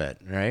observe it?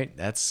 Right.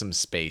 That's some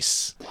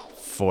space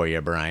for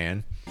you,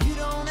 Brian. You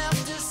don't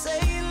have to say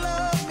you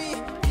love me.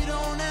 You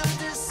don't have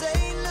to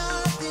say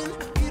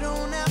nothing. You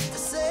don't have to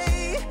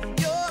say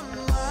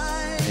you're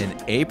mine.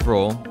 In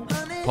April,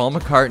 Paul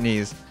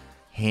McCartney's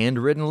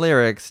handwritten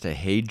lyrics to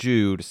Hey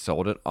Jude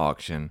sold at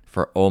auction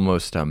for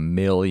almost $1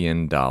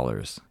 million.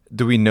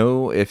 Do we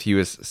know if he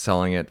was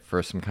selling it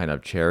for some kind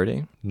of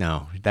charity?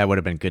 No, that would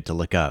have been good to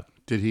look up.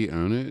 Did he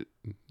own it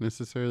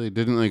necessarily?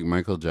 Didn't like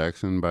Michael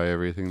Jackson buy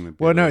everything? That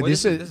Well, no, people-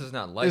 this this is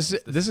not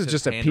licensed. this is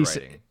just a piece.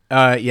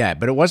 handwriting. Yeah,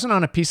 but it wasn't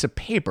on a piece of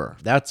paper.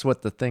 That's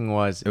what the thing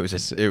was. It was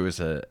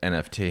a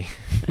NFT.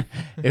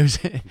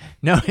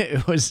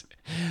 It was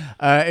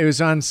it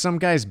was on some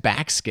guy's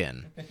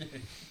backskin.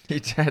 He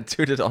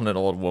tattooed it on an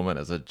old woman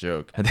as a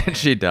joke, and then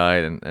she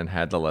died and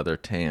had the leather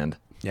tanned.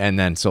 And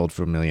then sold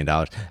for $1 million.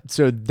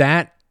 So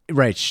that,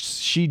 right,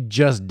 she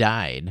just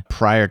died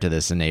prior to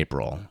this in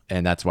April,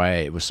 and that's why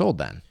it was sold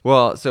then.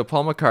 Well, so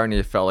Paul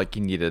McCartney felt like he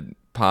needed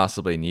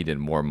possibly needed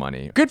more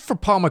money. Good for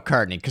Paul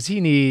McCartney, because he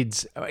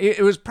needs.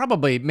 It was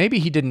probably maybe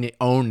he didn't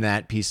own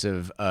that piece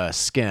of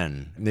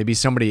skin. Maybe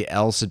somebody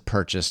else had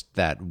purchased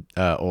that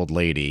old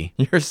lady.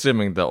 You're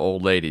assuming the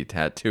old lady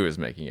tattoo is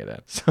making it in.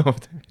 So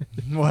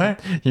What?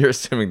 you're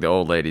assuming the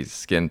old lady's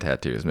skin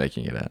tattoo is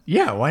making it in.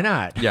 Yeah, why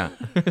not? Yeah.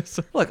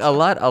 So, look, a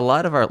lot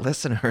of our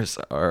listeners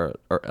are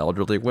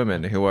elderly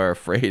women who are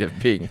afraid of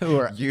being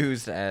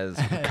used as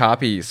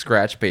copy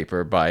scratch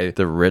paper by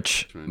the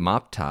rich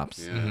mop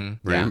tops.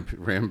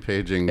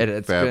 Rampaging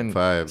It's Fab been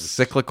Fives.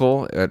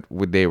 cyclical.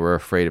 They were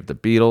afraid of the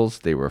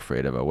Beatles. They were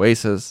afraid of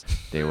Oasis.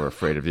 They were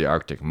afraid of the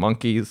Arctic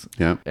Monkeys.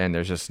 Yep. And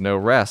there's just no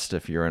rest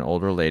if you're an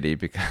older lady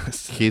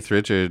because Keith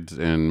Richards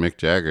and Mick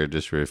Jagger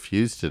just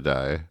refuse to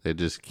die. They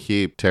just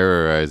keep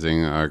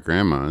terrorizing our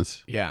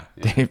grandmas. Yeah.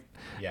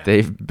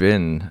 they've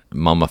been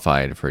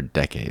mummified for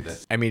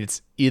decades. I mean,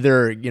 it's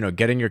either,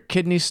 getting your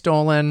kidney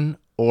stolen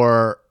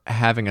or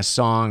having a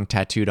song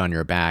tattooed on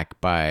your back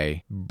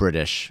by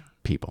British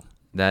people.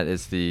 That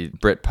is the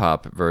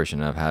Britpop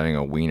version of having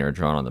a wiener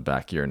drawn on the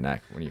back of your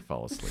neck when you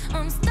fall asleep.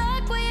 I'm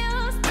stuck with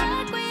you,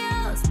 stuck with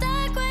you,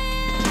 stuck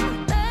with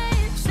you,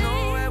 baby.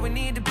 Know where we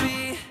need to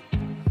be.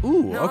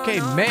 Ooh,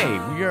 okay, May.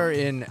 We are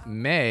in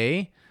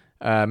May.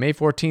 May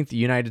 14th, the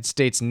United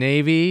States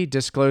Navy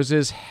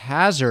discloses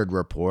hazard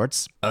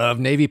reports of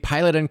Navy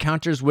pilot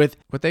encounters with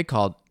what they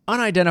called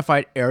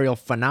unidentified aerial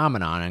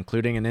phenomenon,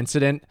 including an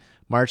incident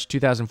March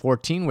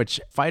 2014, which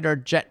fighter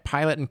jet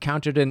pilot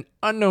encountered an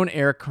unknown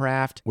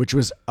aircraft, which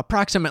was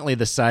approximately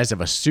the size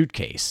of a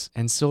suitcase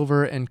and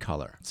silver in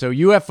color. So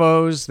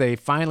UFOs, they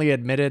finally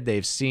admitted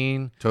they've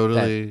seen.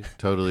 Totally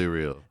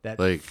real.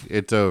 Like,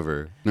 it's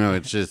over. No,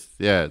 it's just,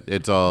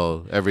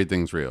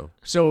 everything's real.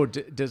 So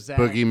does that...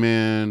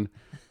 Boogeyman,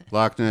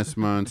 Loch Ness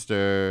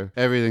Monster,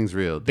 everything's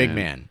real. Big Dan.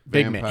 man.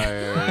 Big man.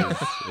 Vampires,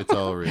 it's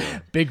all real.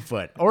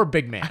 Bigfoot or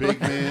Big Man. Big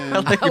man.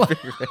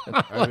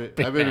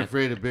 I've been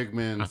afraid of big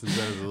man since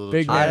I was a little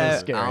Big child. man is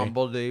scary. I don't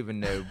believe in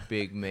no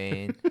big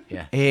man.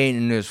 Yeah. He ain't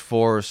in this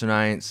forest and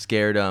I ain't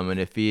scared of him. And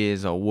if he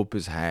is, I'll whoop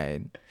his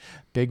head.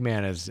 Big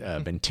Man has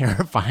been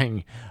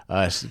terrifying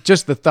us.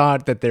 Just the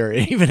thought that there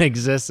even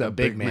exists a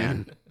big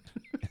man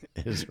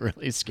is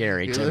really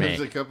scary He to lives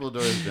me. a couple of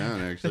doors down,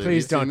 actually.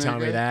 Please Have you don't seen tell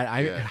me guy?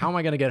 that. Yeah. How am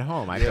I going to get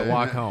home? I have to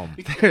walk home.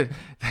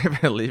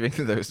 They've been leaving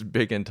those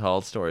big and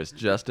tall stores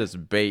just as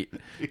bait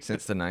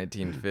since the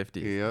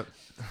 1950s. Yep.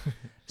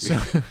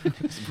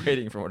 Just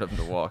waiting for one of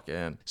them to walk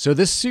in. So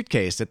this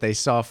suitcase that they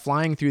saw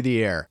flying through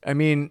the air, I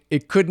mean,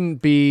 it couldn't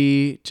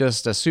be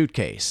just a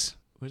suitcase.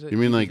 Was it? You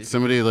mean like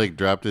somebody like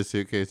dropped a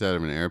suitcase out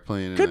of an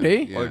airplane? Could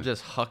be. Yeah. Or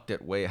just hucked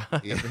it way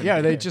high. Yeah,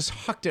 they just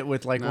hucked it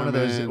with like No, one of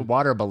those man.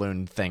 water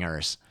balloon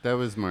thingers. That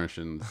was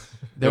Martians.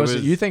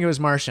 You think it was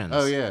Martians?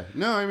 Oh yeah.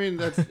 No, I mean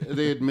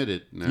they admit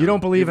it. Now. You don't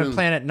believe in Even-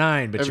 Planet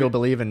 9, but every- you'll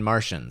believe in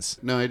Martians.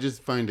 No, I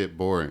just find it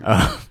boring.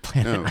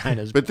 Planet No. 9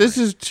 is But this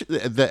is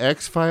the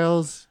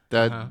X-Files.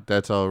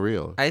 That's all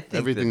real. I think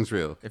everything's that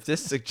real. If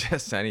this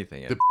suggests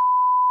anything,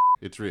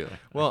 It's real.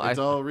 Well, it's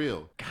all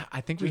real.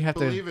 I think we Just have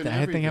to. believe in I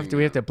think everything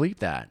we have now. to bleep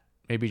that.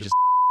 Maybe just.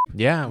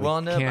 Yeah. we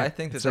Well, no, can't- I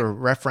think it's that a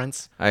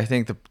reference. I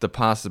think the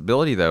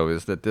possibility, though,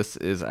 is that this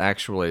is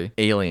actually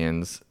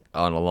aliens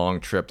on a long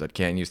trip that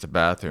can't use the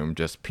bathroom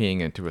just peeing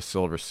into a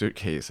silver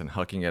suitcase and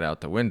hucking it out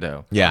the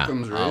window. Yeah.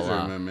 Comes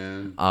Razor, my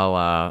man. A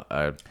la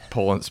a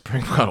Poland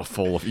spring bottle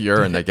full of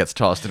urine that gets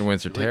tossed in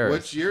Windsor Like, Terrace.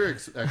 what's your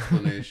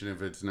explanation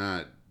if it's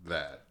not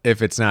that?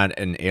 If it's not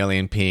an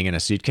alien peeing in a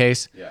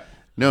suitcase. Yeah.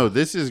 No,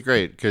 this is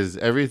great because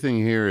everything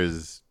here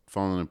is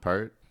falling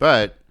apart.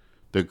 But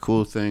the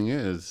cool thing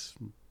is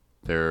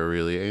there are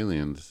really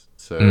aliens.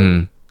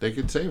 So they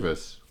could save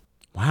us.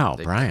 Wow,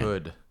 They Brian.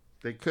 could.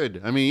 They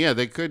could. I mean, yeah,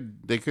 they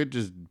could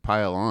just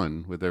pile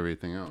on with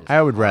everything else.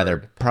 I would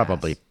rather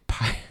probably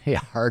a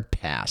hard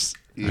pass.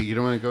 You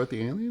don't want to go with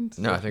the aliens?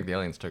 No, I think the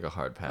aliens took a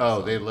hard pass. Oh,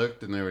 on they it.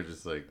 looked and they were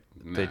just like,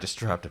 nah. They just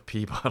dropped a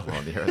pee bottle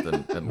on the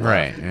earth and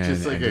Right. left.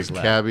 just like a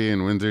cabbie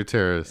in Windsor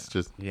Terrace.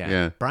 Just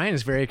yeah. Brian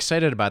is very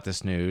excited about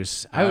this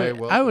news. I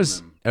welcome was.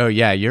 them. Oh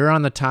yeah, you're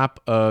on the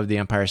top of the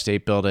Empire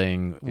State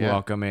Building, Yeah.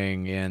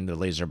 welcoming in the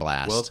laser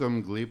blast.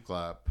 Welcome, Gleep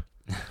Glop.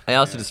 I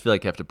also just feel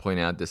like I have to point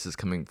out this is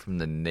coming from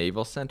the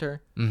Naval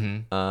Center.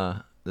 Mm-hmm.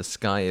 The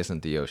sky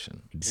isn't the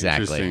ocean.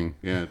 Exactly. Interesting.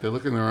 Yeah, they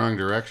look in the wrong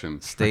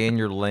direction. Stay in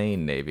your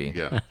lane, Navy.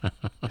 Yeah.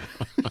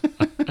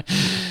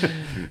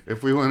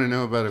 If we want to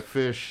know about a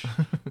fish,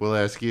 we'll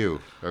ask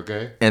you.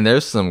 Okay. And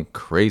there's some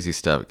crazy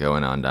stuff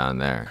going on down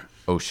there.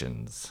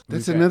 Oceans.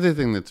 That's another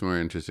thing that's more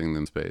interesting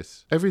than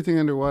space. Everything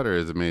underwater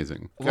is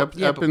amazing. Well, up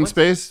yeah, up but in what's-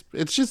 space,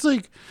 it's just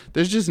like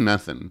there's just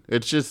nothing.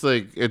 It's just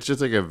like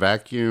a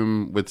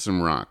vacuum with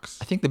some rocks.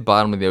 I think the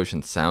bottom of the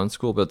ocean sounds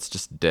cool, but it's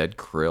just dead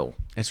krill.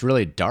 It's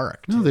really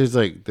dark. No, there's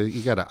like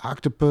you got an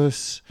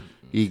octopus.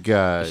 You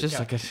got It's just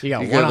like a. You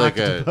got you one got like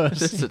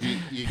octopus.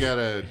 you got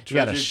a You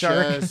got a treasure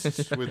shark.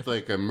 chest with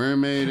like a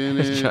mermaid in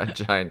it.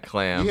 giant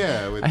clam.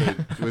 Yeah, with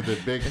a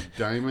big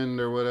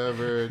diamond or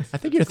whatever. I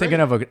think you're thinking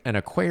of an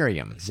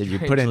aquarium that you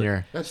put in Strangely-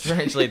 your.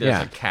 Strangely, there's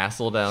Yeah. a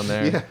castle down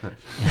there.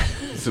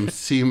 Yeah. Some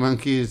sea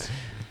monkeys.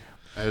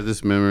 I have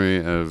this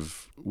memory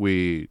of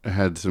we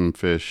had some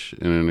fish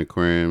in an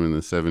aquarium in the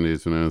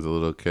 70s when I was a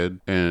little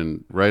kid.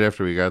 And right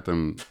after we got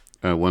them,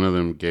 one of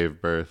them gave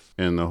birth,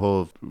 and the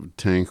whole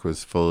tank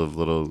was full of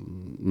little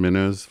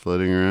minnows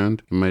floating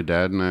around. And my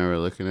dad and I were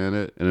looking at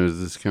it, and it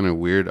was this kind of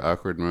weird,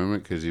 awkward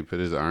moment because he put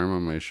his arm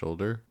on my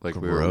shoulder, like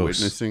we were Gross.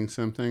 witnessing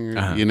something.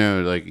 You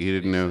know, like he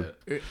didn't know.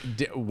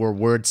 Were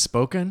words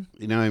spoken?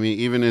 You know, I mean,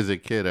 even as a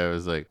kid, I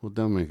was like, well,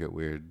 don't make it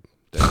weird.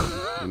 Dad.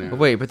 You know?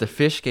 Wait, but the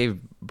fish gave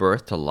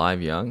birth to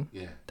live young?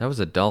 Yeah. That was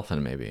a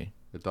dolphin, maybe.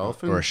 A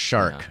dolphin? Or a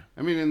shark?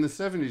 I mean, in the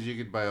 70s, you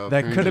could buy all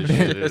That kinds could of have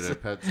shit been- at a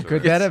pet store.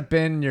 Could that have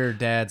been your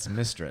dad's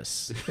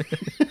mistress?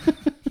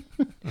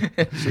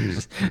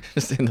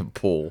 Just in the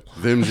pool.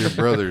 Them's your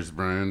brothers,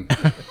 Brian.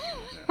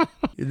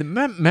 The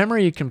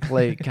memory can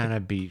play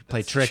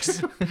play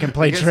tricks. Can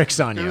play tricks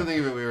on Kind you. of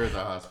think of it, we were at the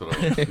hospital,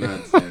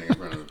 not standing in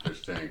front of a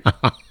fish tank.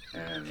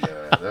 And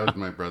that was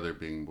my brother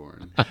being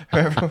born.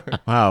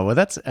 Wow, well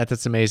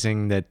that's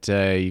amazing that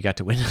you got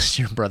to witness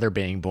your brother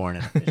being born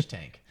in a fish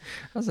tank.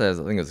 I think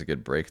it was a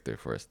good breakthrough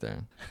for us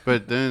there.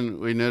 But then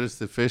we noticed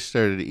the fish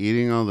started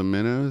eating all the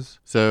minnows.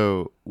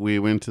 So we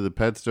went to the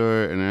pet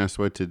store and asked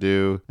what to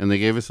do. And they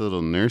gave us a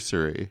little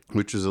nursery,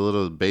 which is a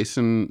little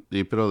basin that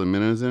you put all the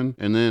minnows in.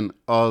 And then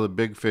all the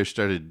big fish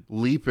started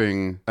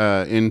leaping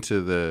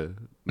into the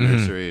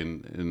nursery,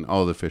 and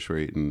all the fish were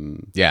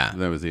eaten. Yeah.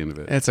 That was the end of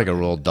it. It's like a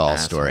Roald Dahl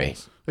story.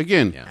 Assholes.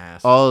 Again,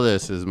 Assholes. all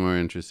this is more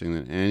interesting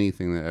than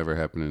anything that ever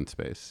happened in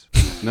space.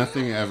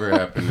 Nothing ever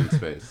happened in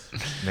space.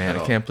 Man,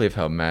 I can't believe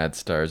how mad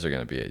stars are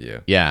going to be at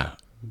you. Yeah.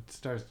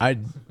 Stars.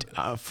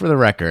 For the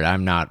record,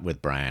 I'm not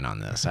with Brian on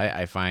this.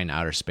 I find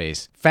outer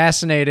space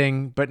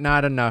fascinating, but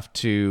not enough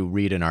to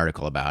read an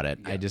article about it.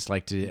 I just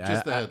like to.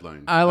 Just the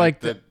headline. I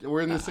like that.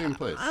 We're in the same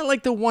place. I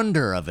like the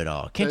wonder of it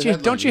all. Can't The you?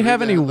 headline, Don't you read have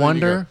the any headline, you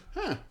wonder?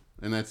 go, huh,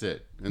 and that's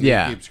it. And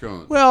Yeah. then you keep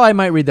scrolling. Well, I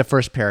might read the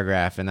first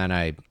paragraph and then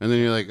And then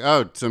you're like,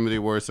 oh, somebody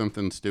wore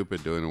something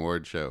stupid to an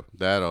award show.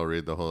 That I'll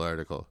read the whole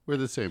article. We're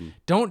the same.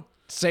 don't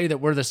say that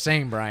we're the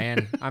same,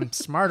 Brian. I'm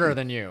smarter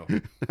than you.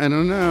 I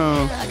don't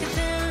know. I can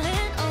feel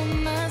it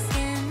on my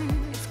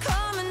skin. It's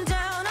coming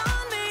down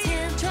on me.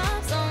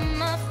 Teardrops on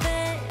my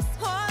face.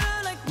 Water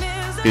like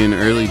misery. In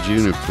early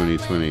June of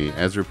 2020,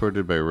 as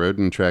reported by Road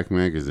and Track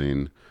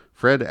magazine,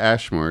 Fred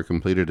Ashmore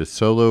completed a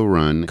solo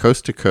run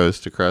coast to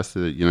coast across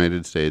the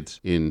United States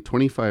in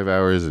 25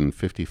 hours and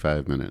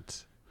 55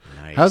 minutes.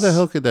 Nice. How the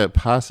hell could that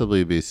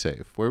possibly be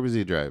safe? Where was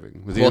he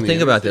driving? Was he Well, on the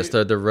think about this.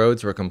 interstate? The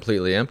roads were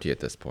completely empty at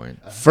this point.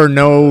 For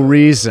no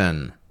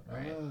reason.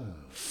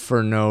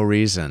 For no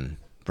reason,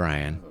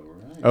 Brian.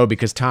 Oh,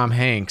 because Tom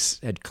Hanks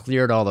had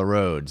cleared all the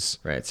roads.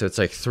 Right. So it's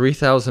like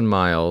 3,000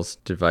 miles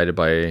divided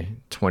by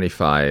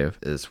 25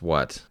 is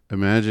what?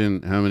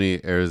 Imagine how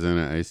many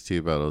Arizona iced tea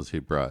bottles he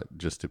brought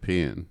just to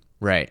pee in.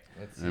 Right.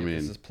 I mean,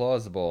 This is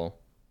plausible.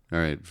 all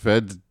right,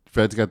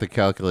 Fed's got the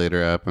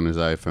calculator app on his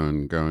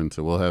iPhone going,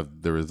 so we'll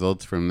have the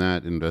results from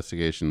that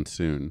investigation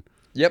soon.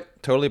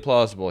 Yep, totally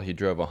plausible. He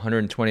drove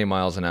 120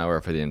 miles an hour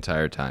for the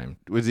entire time.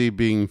 Was he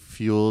being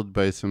fueled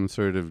by some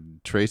sort of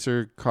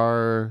tracer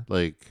car?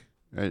 Like,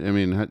 I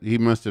mean, he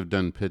must have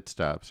done pit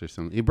stops or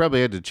something. He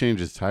probably had to change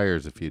his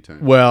tires a few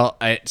times. Well,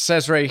 it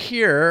says right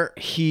here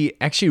he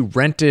actually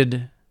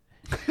rented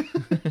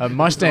a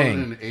Mustang.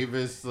 An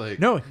Avis, like,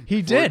 No,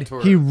 he Ford did.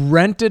 Taurus. He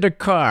rented a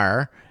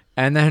car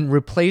and then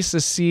replaced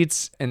the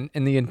seats in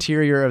the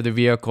interior of the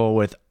vehicle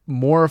with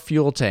more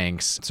fuel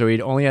tanks. So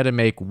he'd only had to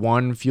make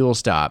one fuel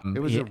stop. It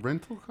was a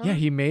rental car? Yeah,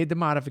 he made the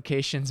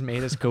modifications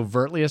made as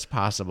covertly as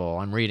possible.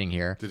 I'm reading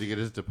here. Did he get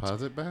his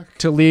deposit back?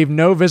 To leave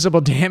no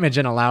visible damage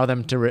and allowed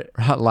him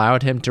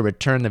to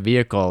return the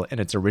vehicle in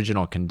its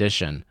original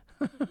condition.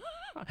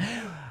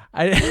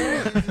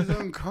 His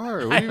own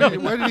car. What do you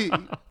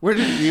mean? Where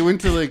did he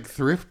went to like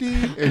Thrifty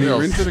and he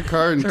rented a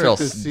car and Real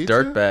took the seats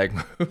out?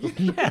 dirtbag move.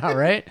 Yeah,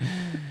 right?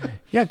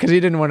 Yeah, because he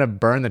didn't want to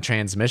burn the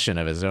transmission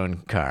of his own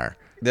car.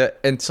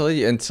 Until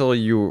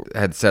you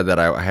had said that,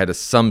 I had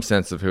some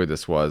sense of who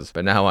this was,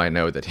 but now I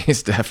know that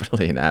he's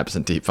definitely an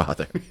absentee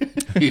father.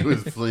 He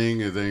was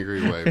fleeing his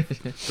angry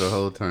wife the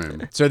whole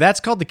time. So that's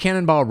called the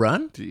Cannonball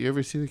Run? Did you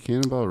ever see the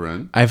Cannonball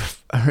Run?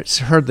 I've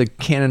heard the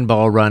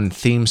Cannonball Run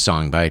theme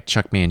song by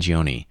Chuck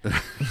Mangione.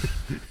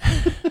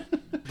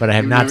 But I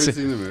have You've not never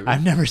seen the movie?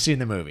 I've never seen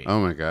the movie. Oh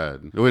my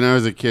God. When I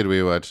was a kid,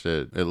 we watched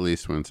it at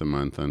least once a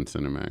month on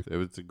Cinemax. It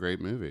was a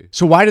great movie.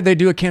 So why did they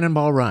do a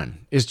Cannonball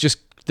Run? It's just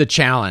the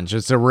challenge.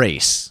 It's a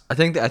race. I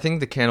think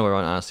the Cannonball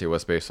Run honestly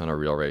was based on a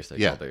real race.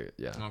 Yeah.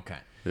 Okay.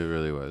 It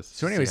really was.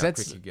 So anyways, how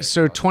that's quick you get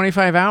so across.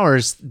 25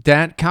 hours.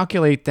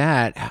 Calculate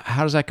that.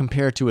 How does that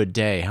compare to a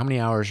day? How many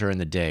hours are in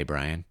the day,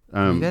 Brian?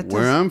 That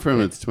Where does- I'm from,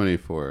 it's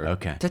 24.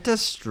 Okay. That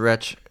does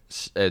stretch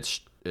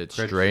its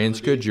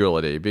strange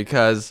credulity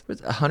because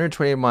with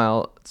 120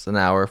 miles an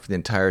hour for the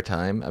entire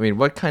time. I mean,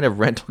 what kind of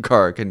rental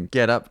car can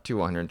get up to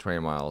 120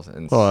 miles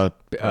and Well,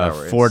 per a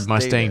hour and Ford stay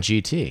Mustang there?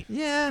 GT.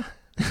 Yeah.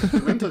 The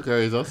rental car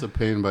is also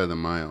paying by the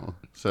mile.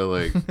 So,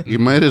 like, you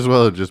might as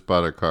well have just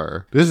bought a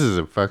car. This is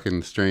a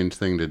fucking strange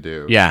thing to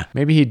do. Yeah,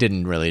 maybe he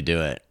didn't really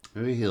do it.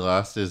 Maybe he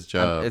lost his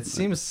job. It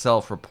seems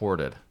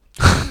self-reported.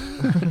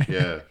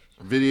 Yeah.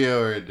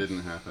 Video or it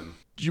didn't happen.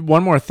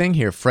 one more thing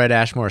here. Fred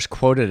Ashmore is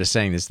quoted as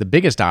saying this: the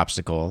biggest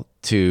obstacle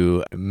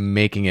to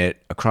making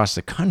it across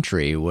the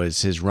country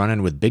was his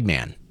run-in with Big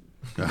Man.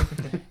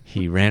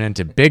 He ran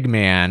into Big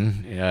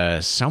Man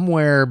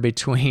somewhere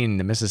between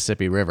the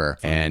Mississippi River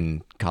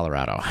and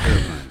Colorado.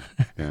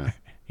 Yeah.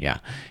 Yeah,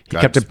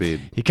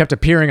 Godspeed. he kept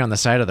appearing on the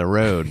side of the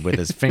road with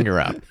his finger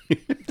up,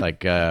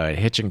 like trying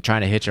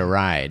to hitch a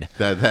ride.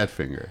 That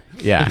finger.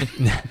 Yeah,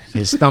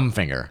 his thumb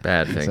finger.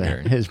 Bad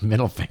finger. His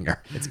middle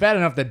finger. It's bad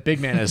enough that Big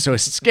Man is so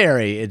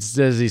scary. It's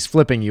as he's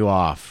flipping you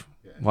off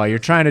while you're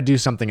trying to do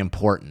something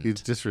important.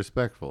 He's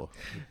disrespectful.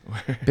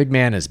 Big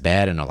Man is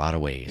bad in a lot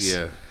of ways.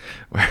 Yeah.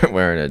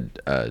 Wearing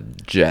a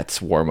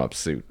Jets warm-up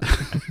suit.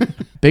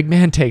 Big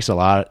Man takes a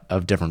lot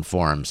of different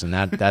forms, and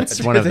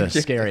that's one of the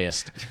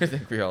scariest. I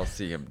think we all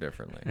see him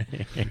differently.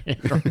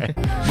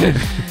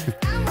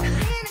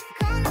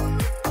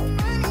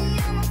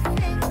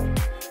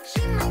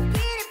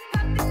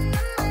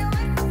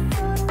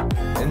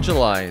 In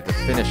July, the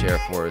Finnish Air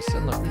Force,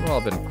 and look, we've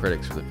all been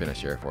critics of the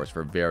Finnish Air Force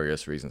for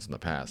various reasons in the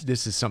past,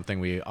 This is something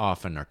we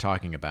often are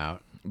talking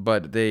about.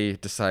 but they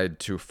decided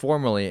to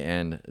formally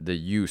end the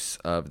use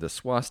of the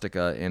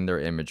swastika in their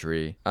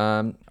imagery.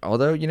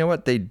 Although, you know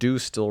what? They do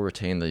still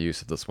retain the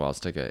use of the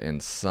swastika in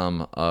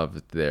some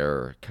of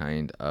their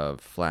kind of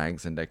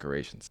flags and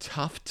decorations.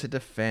 Tough to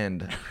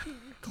defend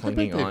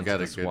clinging They've on got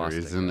to a the good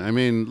swastika. reason. I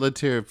mean,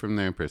 let's hear it from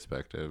their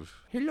perspective.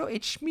 Hello,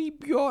 it's me,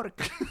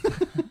 Bjork.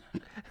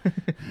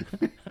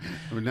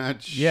 We're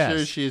not Yes.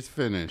 sure she's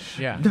Finnish.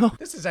 Yeah. No.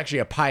 This is actually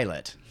a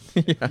pilot.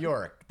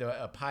 Bjork,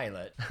 a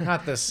pilot,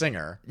 not the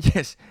singer.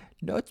 Yes,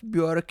 not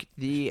Bjork,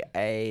 the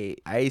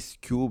Ice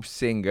Cube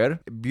singer.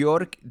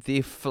 Bjork,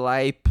 the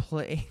fly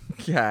plane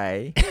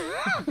guy.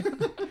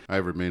 I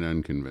remain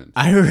unconvinced.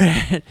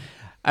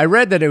 I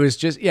read that it was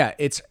just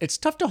it's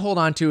tough to hold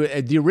on to.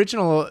 The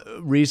original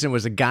reason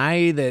was a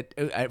guy that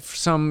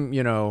some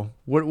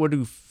what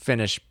do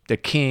Finnish, the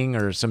king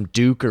or some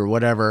duke or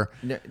whatever.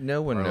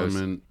 No one knows.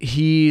 Parliament.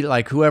 He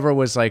whoever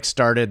was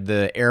started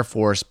the Air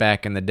Force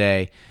back in the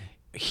day.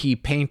 He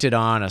painted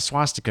on a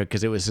swastika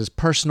because it was his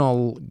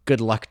personal good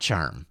luck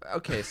charm.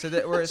 Okay, so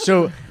that we're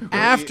So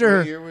after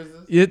what year was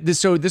this?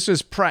 so this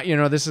was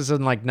this is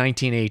in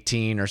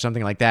 1918 or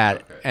something like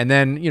that. Okay. And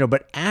then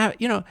but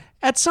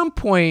at some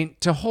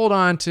point to hold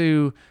on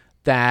to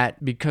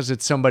that because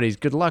it's somebody's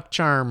good luck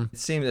charm. it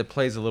seems it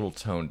plays a little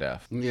tone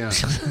deaf. Yeah.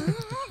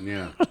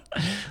 Yeah.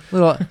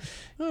 Little.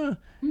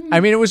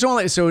 I mean, it was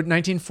only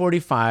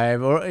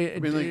 1945 or I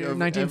mean, like, of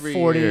 1940s. every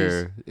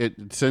year,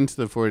 since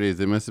the 40s,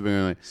 they must have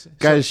been like,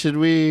 guys, should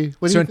we?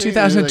 What do so you in think?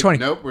 And they're 2020 like,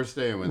 nope, we're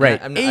staying with Right,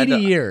 that. 80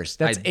 years.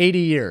 That's 80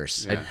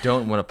 years. I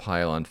don't want to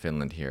pile on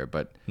Finland here,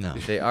 but No.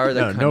 they are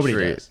the No, nobody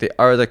country. does. They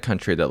are the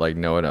country that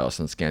no one else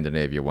in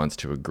Scandinavia wants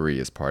to agree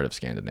is part of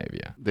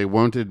Scandinavia. They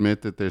won't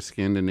admit that they're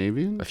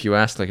Scandinavian. If you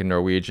ask a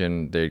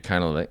Norwegian, they're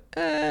kind of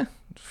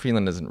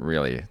Finland isn't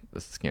really the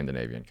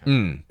Scandinavian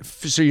country.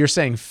 So you're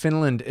saying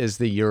Finland is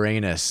the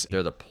Uranus.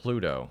 They're the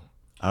Pluto.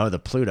 Oh, the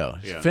Pluto.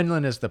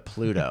 Finland is the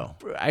Pluto.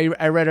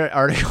 I read an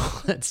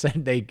article that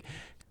said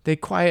they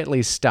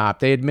quietly stopped.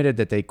 They admitted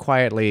that they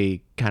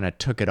quietly kind of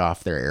took it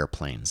off their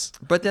airplanes.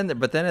 But then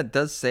it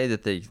does say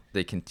that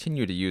they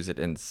continue to use it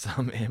in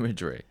some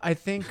imagery. I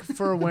think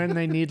for when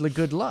they need the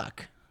good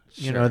luck.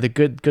 Sure. The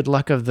good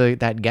luck of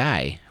that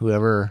guy,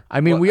 whoever.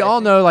 I mean, we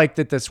all know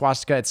that the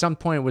swastika at some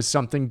point was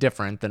something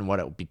different than what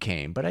it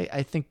became. But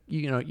I think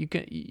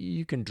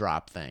you can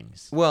drop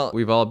things. Well,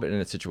 we've all been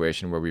in a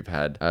situation where we've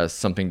had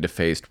something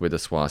defaced with a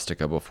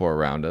swastika before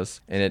around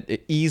us, and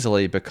it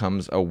easily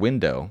becomes a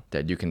window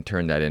that you can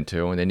turn that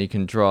into, and then you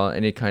can draw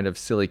any kind of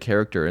silly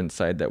character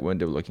inside that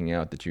window looking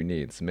out that you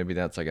need. So maybe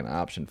that's an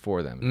option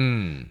for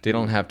them. They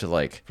don't have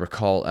to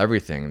recall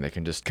everything. They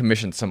can just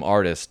commission some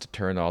artist to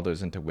turn all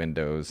those into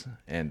windows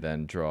and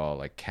then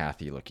draw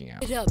Kathy looking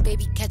out. It up,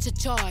 baby, catch a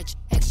charge.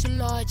 Extra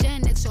large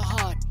and extra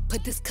hard.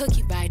 Put this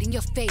cookie right in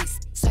your face.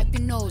 Swipe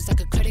your nose like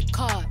a credit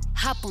card.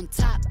 Hop on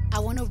top, I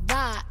wanna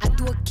ride. I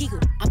do a giggle,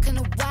 I'm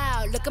kinda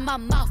wild. Look at my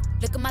mouth,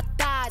 look at my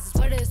thighs. It's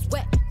wet, it's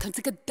wet. Come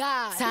take a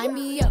dive. Tie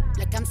me up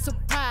like I'm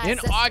surprised. In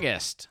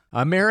August,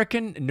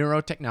 American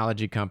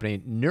neurotechnology company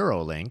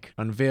Neuralink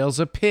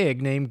unveils a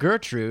pig named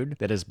Gertrude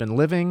that has been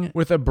living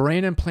with a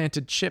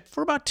brain-implanted chip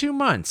for about 2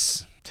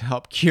 months to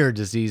help cure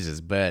diseases.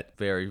 But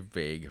Very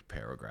vague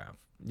paragraph.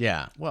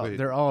 yeah, well,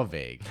 they're all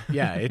vague.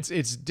 Yeah, it's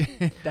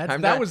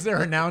that was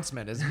their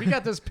announcement. Is we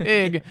got this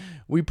pig,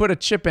 we put a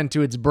chip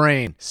into its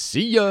brain.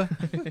 See ya.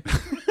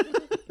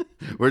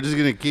 We're just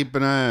gonna keep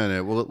an eye on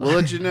it. We'll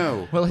let you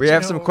know. We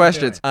have some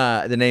questions.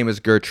 The name is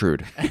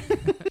Gertrude.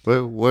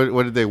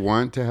 What did they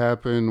want to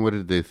happen? What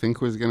did they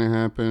think was going to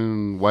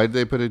happen? Why did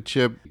they put a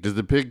chip? Does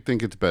the pig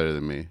think it's better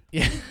than me?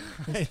 Yeah.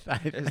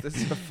 Is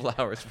this the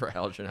flowers for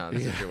Algernon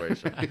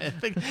situation?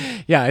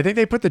 I think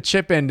they put the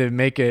chip in to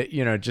make it,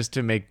 just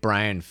to make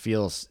Brian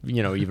feel,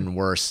 even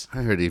worse.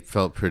 I heard he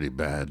felt pretty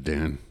bad,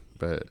 Dan.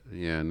 But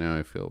yeah, now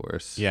I feel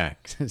worse. Yeah.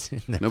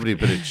 Nobody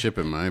put a chip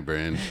in my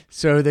brain.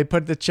 So they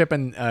put the chip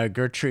in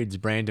Gertrude's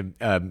brain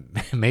to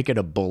make it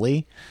a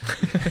bully.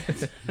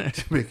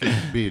 To make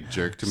it be a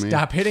jerk to me.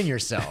 Stop hitting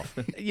yourself.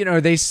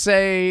 They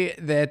say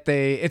that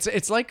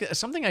it's like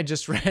something I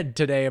just read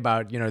today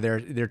about,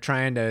 they're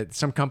trying to,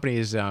 some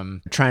companies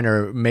trying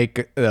to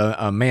make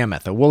a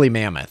mammoth, a woolly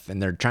mammoth,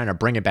 and they're trying to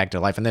bring it back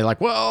to life. And they're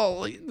like,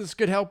 well, this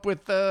could help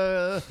with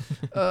the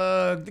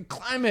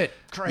climate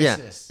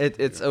crisis. Yeah,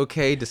 it's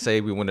okay to say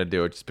we want to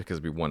do it just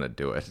because we want to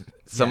do it.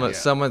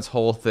 Someone's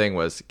whole thing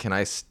was, can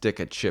I stick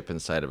a chip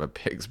inside of a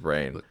pig's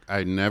brain? Look,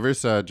 I never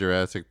saw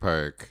Jurassic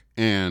Park,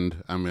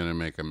 and I'm going to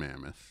make a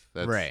mammoth.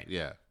 That's, right.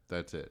 Yeah,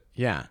 that's it.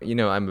 Yeah.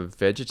 I'm a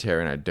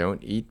vegetarian. I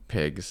don't eat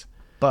pigs,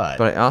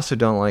 but I also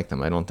don't like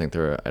them. I don't think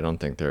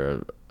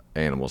they're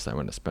animals that I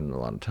want to spend a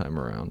lot of time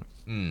around.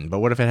 But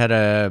what if it had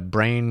a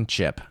brain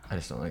chip? I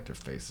just don't like their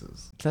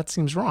faces. That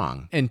seems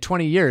wrong. In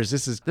 20 years,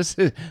 this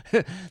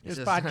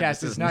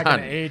podcast is not going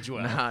to age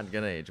well. Not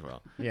going to age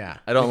well. Yeah.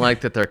 I don't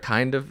like that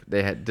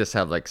they just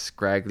have like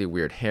scraggly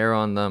weird hair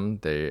on them.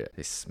 They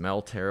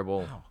smell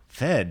terrible. Wow.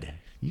 Fed,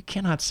 you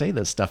cannot say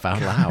this stuff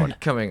out loud.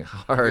 Coming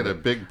hard. We got a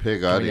big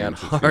pig coming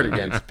audience. out hard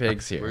against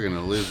pigs here. We're going to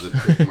lose the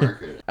pig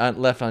market.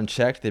 Left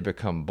unchecked, they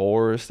become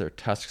boars. Their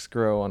tusks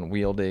grow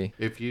unwieldy.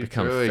 If you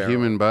become throw a feral.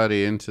 human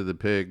body into the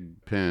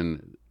pig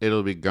pen,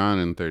 it'll be gone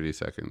in 30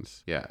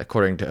 seconds. Yeah,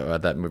 according to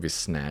that movie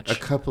Snatch. A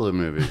couple of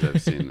movies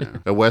I've seen now.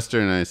 A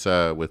Western I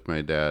saw with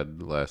my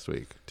dad last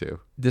week, too.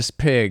 This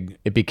pig,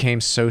 it became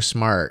so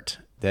smart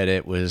that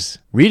it was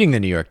reading the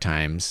New York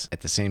Times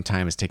at the same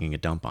time as taking a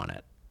dump on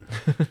it.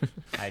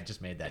 I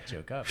just made that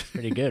joke up. It's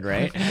pretty good,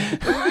 right?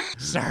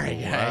 Sorry,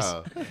 guys.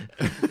 Wow.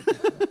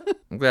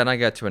 I'm glad I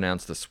got to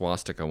announce the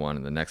swastika one,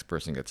 and the next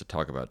person gets to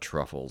talk about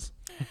truffles.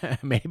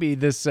 Maybe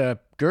this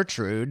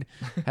Gertrude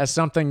has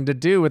something to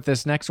do with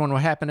this next one.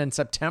 What happened in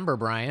September,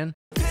 Brian?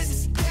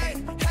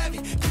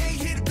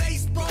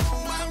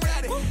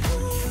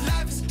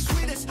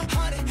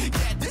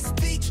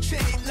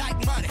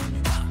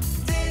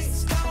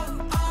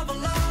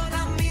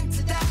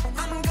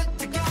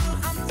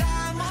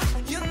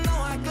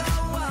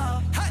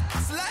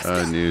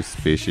 A new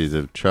species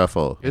of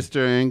truffle.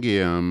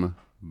 Hysterangium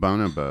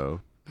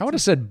bonobo. I would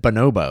have said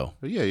bonobo.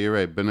 Oh, yeah, you're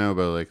right.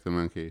 Bonobo, like the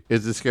monkey.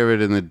 Is discovered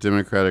in the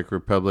Democratic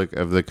Republic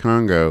of the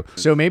Congo.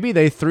 So maybe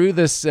they threw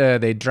this,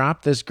 they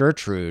dropped this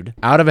Gertrude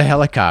out of a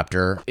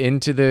helicopter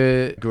into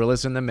the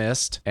Gorillas in the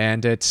Mist,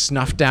 and it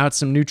snuffed out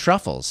some new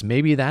truffles.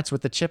 Maybe that's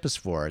what the chip is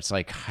for. It's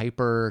like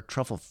hyper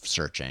truffle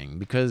searching,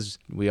 because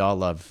we all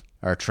love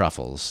our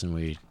truffles,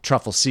 and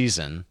truffle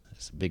season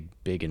is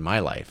big in my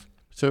life.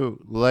 So,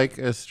 like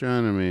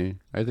astronomy,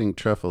 I think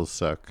truffles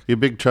suck. You a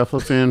big truffle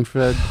fan,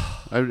 Fred?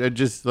 I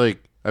just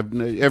like...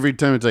 every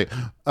time it's like,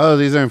 oh,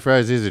 these aren't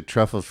fries, these are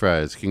truffle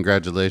fries.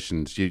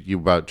 Congratulations, you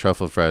bought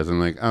truffle fries. I'm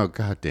like, oh,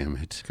 god damn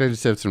it. Can I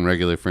just have some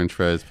regular French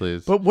fries,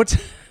 please? But what's...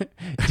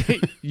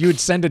 You would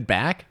send it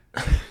back?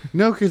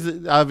 No,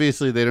 because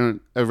obviously they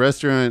don't... A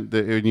restaurant,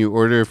 when you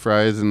order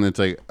fries and it's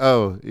like,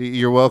 oh,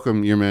 you're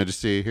welcome, Your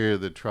Majesty, here are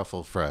the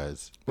truffle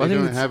fries. They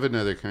don't have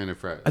another kind of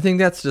fries. I think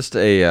that's just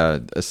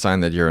a sign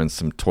that you're in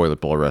some toilet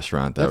bowl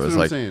restaurant. That That's was what I'm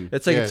like saying.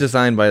 it's like Yeah. it's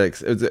designed by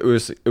like it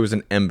was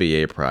an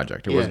MBA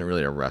project. It wasn't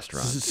really a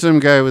restaurant. Some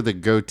guy with a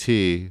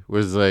goatee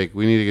was like,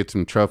 we need to get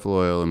some truffle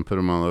oil and put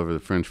them all over the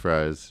French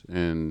fries,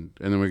 and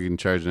then we can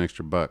charge an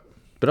extra $1.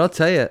 But I'll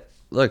tell you,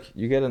 look,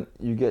 you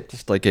get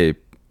just like a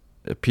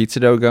pizza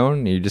dough going,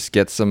 and you just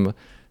get some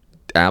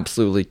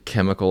absolutely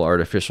chemical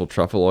artificial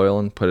truffle oil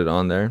and put it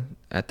on there.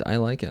 I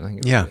like it. I think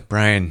it's Yeah, great.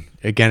 Brian,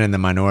 again in the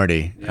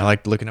minority. I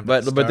like looking up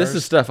the But this stars.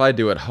 is stuff I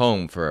do at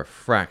home for a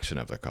fraction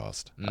of the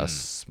cost. A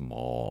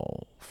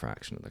small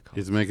fraction of the cost.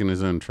 He's making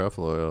his own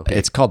truffle oil.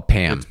 It's called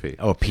Pam. It's P.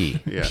 Oh, P.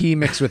 Yeah. P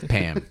mixed with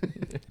Pam.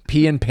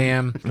 P and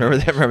Pam. Remember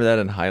that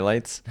in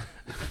Highlights?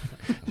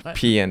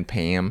 P and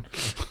Pam.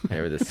 They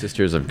were the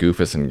sisters of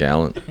Goofus and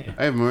Gallant.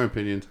 I have more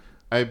opinions.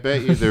 I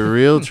bet you the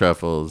real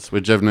truffles,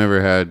 which I've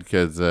never had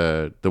because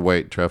the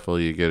white truffle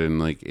you get in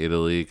like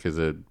Italy because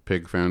a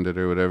pig found it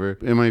or whatever,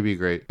 it might be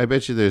great. I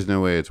bet you there's no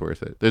way it's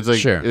worth it. There's like,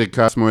 Sure. It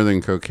costs more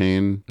than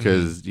cocaine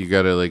because you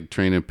got to like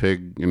train a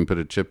pig and put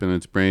a chip in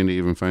its brain to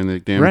even find the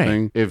damn Right.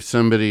 thing. If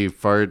somebody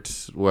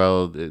farts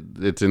while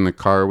it's in the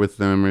car with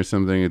them or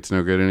something, it's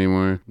no good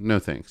anymore. No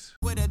thanks.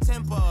 With a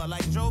temper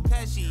like Joe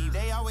Pesci,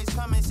 they always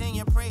come and sing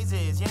your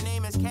praises. Your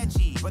name is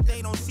catchy, but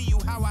they don't see you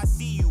how I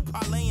see you.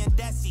 Parlay and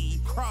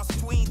Desi, cross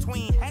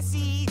tween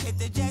Hesse. Hit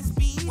the jet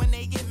speed when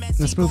they get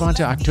messy. Let's move on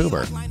to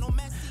October.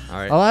 All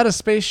right. A lot of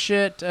space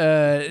shit.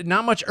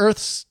 Not much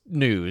Earth's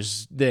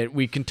news that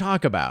we can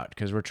talk about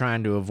because we're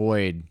trying to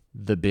avoid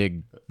the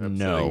big no.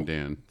 Upsetting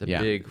Dan. The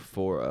Yeah. big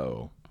 4-0.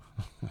 All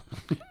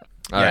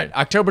All right, right.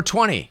 October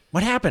 20.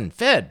 What happened?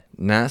 Fed.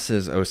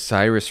 NASA's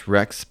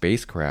OSIRIS-REx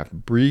spacecraft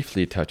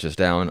briefly touches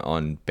down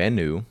on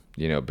Bennu,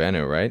 You know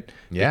Bennu, right?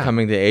 Yeah.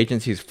 Becoming the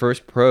agency's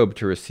first probe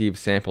to receive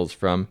samples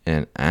from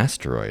an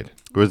asteroid.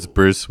 Was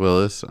Bruce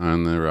Willis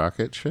on the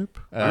rocket ship?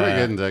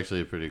 Armageddon's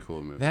actually a pretty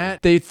cool movie.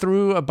 That they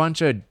threw a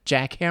bunch of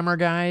jackhammer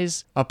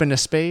guys up into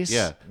space.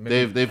 Yeah,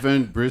 they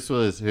found Bruce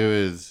Willis, who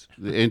is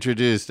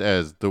introduced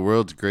as the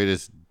world's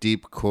greatest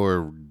deep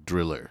core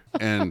driller,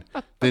 and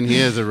then he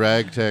has a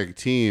ragtag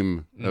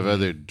team of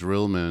other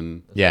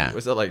drillmen. Yeah.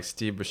 Was it like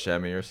Steve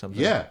Buscemi or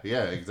something? Yeah,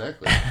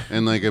 exactly.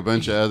 And like a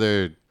bunch of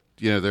other,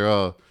 they're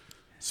all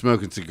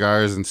smoking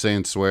cigars and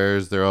saying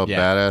swears. They're all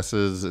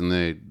badasses, and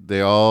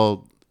they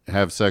all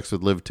have sex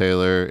with Liv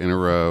Taylor in a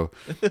row,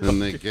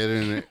 and they get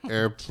in an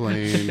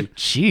airplane.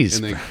 Jeez,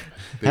 and they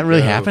that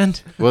really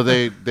happened? Well,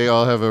 they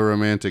all have a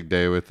romantic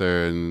day with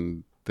her,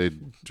 and they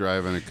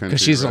drive on a country.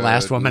 Because she's the road,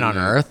 last woman and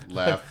on they Earth.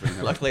 Laugh. And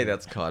have Luckily,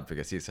 that's caught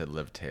because he said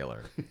Liv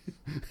Taylor.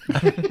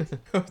 It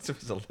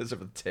was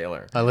Elizabeth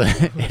Taylor.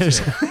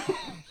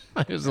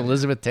 It was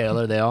Elizabeth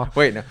Taylor. They all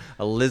Wait, no.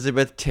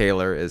 Elizabeth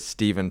Taylor is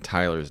Steven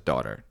Tyler's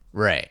daughter.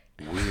 right.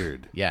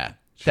 weird. Yeah,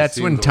 that's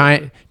seems when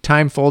older.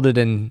 time folded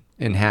in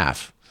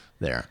half.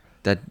 There.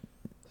 I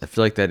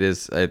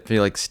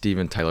feel like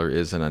Steven Tyler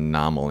is an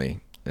anomaly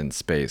in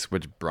space,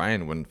 which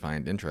Brian wouldn't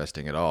find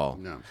interesting at all.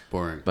 No,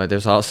 boring. But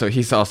he's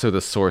also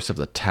the source of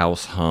the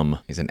Taos hum.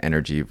 He's an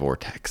energy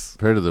vortex.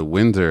 Part of the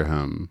Windsor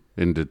hum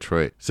in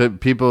Detroit. So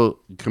people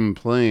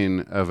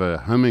complain of a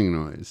humming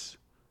noise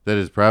that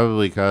is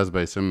probably caused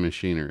by some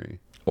machinery.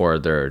 Or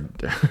they're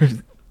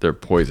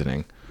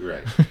poisoning.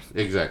 Right.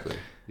 Exactly.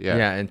 Yeah.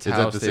 Yeah, and Is that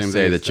Taos the they same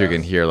say thing as that you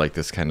can Taos? hear like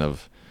this kind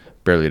of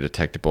barely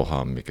detectable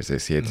hum because they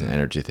see it's an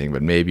energy thing,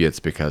 but maybe it's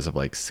because of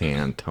like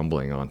sand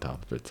tumbling on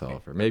top of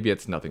itself, or maybe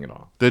it's nothing at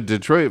all. The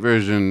Detroit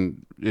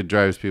version, it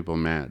drives people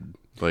mad.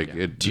 Like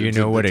it. Do you it's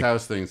know a- what the it-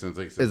 Taos thing sounds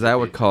like? Is that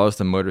what caused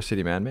the Motor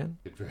City Madman?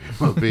 It very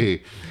well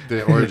be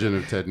the origin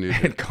of Ted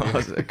Nugent.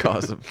 It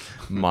caused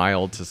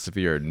mild to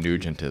severe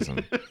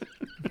Nugentism.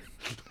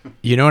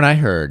 You know what I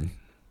heard?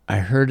 I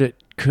heard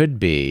it could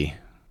be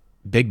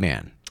Big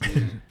Man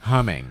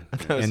humming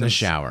in the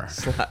shower.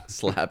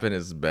 Slapping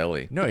his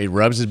belly. No, he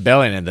rubs his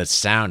belly and the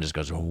sound just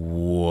goes whoa,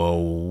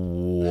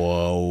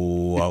 whoa,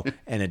 whoa,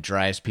 and it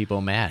drives people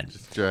mad.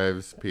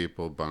 Drives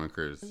people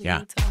bonkers.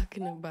 Yeah.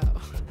 Talking about.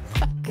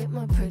 Get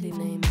my pretty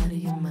name out of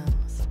your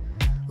mouth.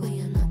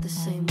 We are not the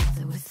same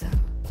with or without.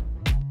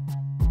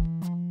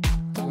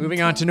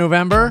 Moving on to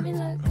November,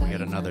 we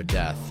had another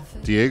death.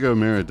 Diego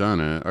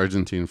Maradona,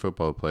 Argentine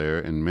football player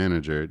and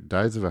manager,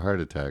 dies of a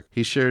heart attack.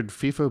 He shared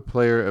FIFA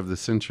Player of the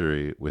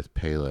Century with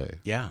Pele.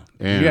 Yeah.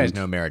 And- You guys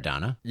know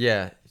Maradona.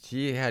 Yeah,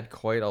 he had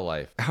quite a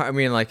life. I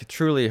mean, like,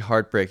 truly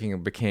heartbreaking.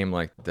 It became,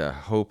 like, the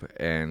hope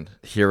and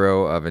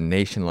hero of a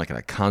nation, like,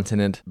 a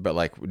continent, but,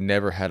 like,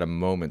 never had a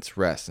moment's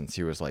rest since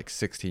he was, like,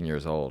 16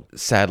 years old.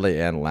 Sadly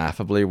and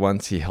laughably,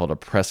 once he held a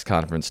press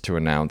conference to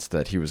announce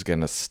that he was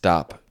going to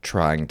stop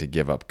trying to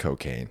give up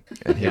cocaine.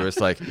 And he was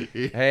like,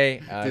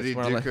 hey, Did he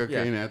do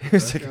cocaine at the He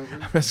was press like,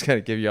 conference? I'm just going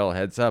to give you all a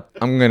heads up.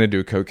 I'm going to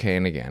do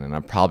cocaine again, and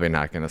I'm probably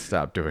not going to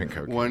stop doing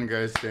cocaine. One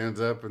guy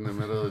stands up in the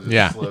middle of just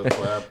Yeah. slow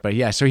clap. But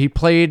yeah, so he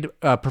played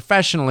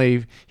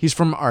professionally. He's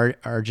from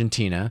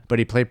Argentina, but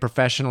he played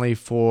professionally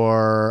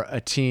for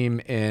a team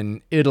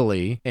in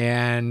Italy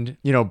and,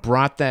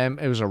 brought them.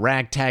 It was a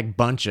ragtag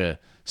bunch of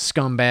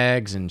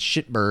scumbags and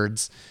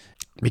shitbirds.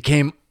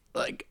 Became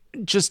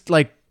just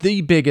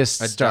the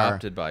biggest star.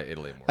 Adopted by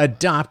Italy. More.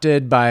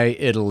 Adopted by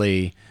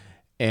Italy.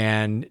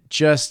 And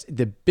just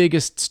the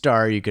biggest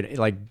star you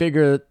could,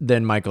 bigger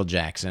than Michael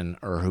Jackson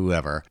or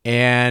whoever.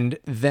 And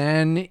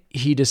then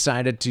he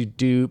decided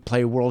to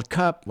play World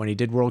Cup. When he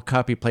did World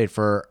Cup, he played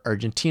for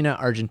Argentina.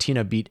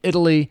 Argentina beat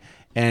Italy,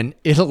 and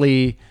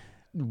Italy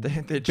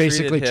They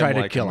basically treated him tried to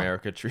like kill him.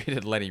 America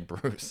treated Lenny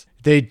Bruce.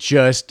 They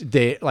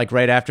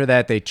right after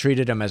that, they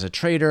treated him as a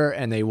traitor,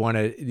 and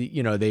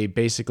they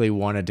basically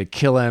wanted to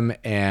kill him,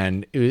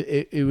 and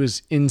it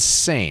was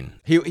insane.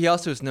 He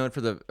also is known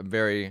for the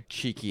very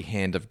cheeky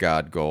hand of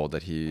God goal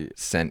that he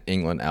sent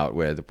England out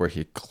with, where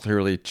he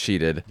clearly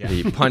cheated. Yeah.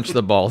 He punched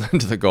the ball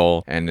into the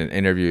goal, and in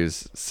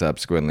interviews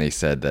subsequently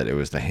said that it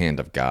was the hand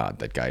of God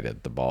that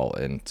guided the ball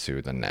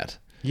into the net.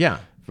 Yeah.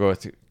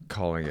 Both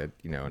calling it,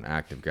 an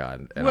act of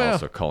God and Well,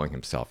 also calling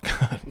himself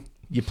God.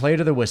 You play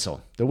to the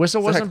whistle. The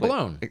whistle wasn't Exactly.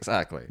 blown.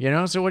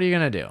 Exactly. So what are you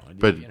going to do?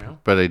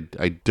 But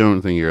I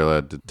don't think you're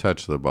allowed to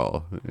touch the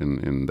ball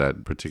in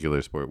that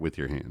particular sport with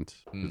your hands.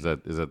 Is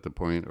that the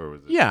point, or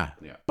was it? Yeah.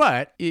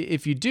 But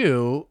if you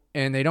do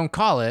and they don't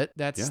call it,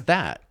 that's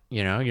that.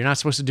 You're not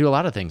supposed to do a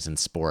lot of things in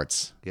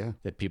sports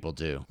that people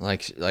do.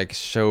 Like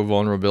show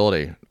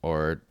vulnerability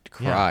or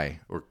cry.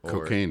 Or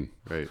cocaine,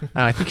 right?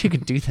 I think you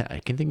could do that. I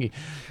can think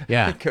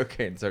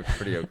Cocaine's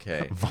pretty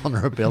okay.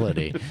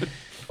 vulnerability.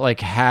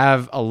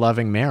 Have a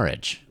loving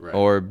marriage. Right.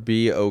 Or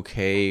be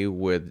okay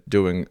with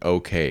doing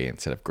okay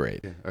instead of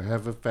great. Or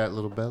have a fat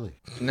little belly.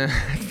 No,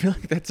 I feel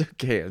like that's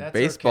okay. That's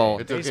Baseball.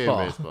 okay. It's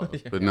Baseball. okay in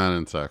baseball, but not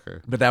in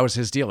soccer. But that was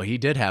his deal. He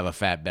did have a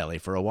fat belly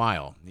for a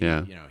while.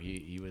 Yeah.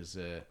 He was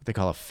what they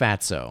call a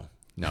fatso.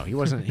 No, he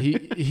wasn't.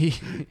 He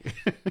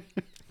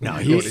No,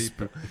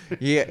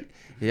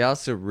 he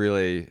also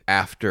really,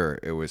 after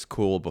it was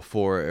cool,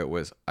 before it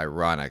was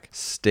ironic,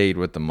 stayed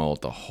with the mullet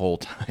the whole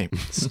time.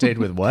 Stayed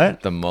with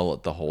what? The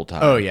mullet the whole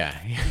time. Oh yeah,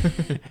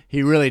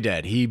 he really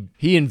did. He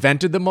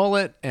invented the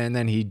mullet, and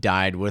then he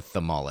died with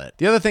the mullet.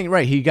 The other thing,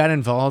 right? He got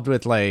involved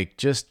with like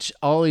just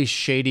all these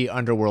shady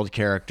underworld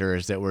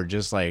characters that were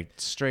just like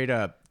straight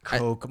up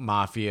coke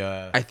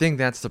mafia. I think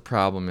that's the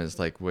problem, is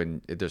like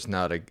when there's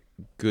not a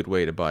good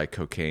way to buy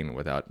cocaine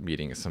without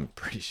meeting some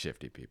pretty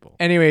shifty people.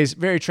 Anyways,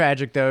 very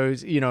tragic though.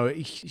 You know,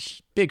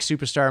 big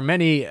superstar.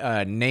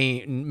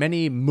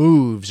 Many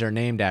moves are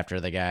named after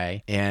the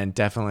guy, and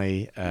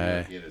definitely He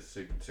had a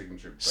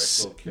signature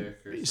bicycle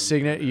kick or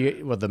something.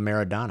 the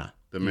Maradona.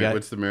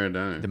 What's the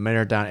Maradona? The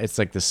Maradona. It's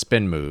like the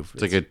spin move.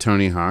 It's like a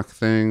Tony Hawk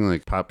thing,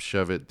 like pop,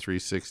 shove it,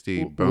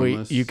 360,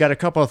 boneless. You got a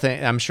couple of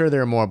things. I'm sure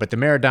there are more, but the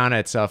Maradona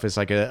itself is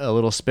like a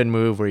little spin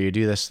move where you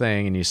do this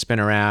thing and you spin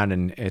around,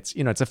 and it's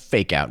a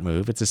fake out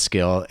move. It's a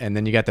skill. And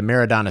then you got the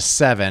Maradona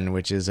 7,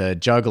 which is a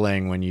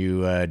juggling when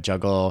you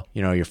juggle,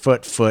 your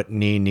foot,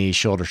 knee,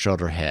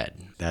 shoulder, head.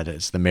 That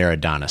is the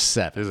Maradona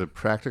 7. There's a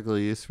practical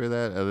use for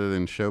that other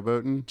than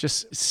showboating?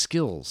 Just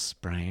skills,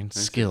 Brian.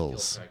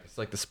 Skills. It's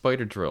like the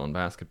spider drill in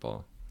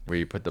basketball, where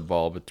you put the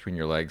ball between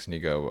your legs and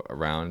you go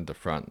around the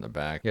front and the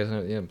back. You guys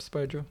know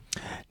spider drill?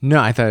 No,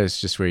 I thought it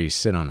was just where you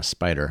sit on a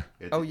spider.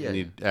 And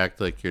you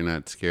act like you're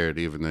not scared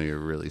even though you're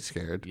really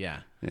scared. Yeah.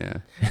 Yeah.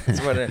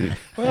 That's what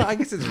well, I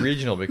guess it's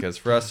regional, because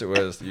for us it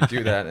was you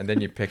do that and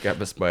then you pick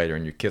up a spider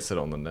and you kiss it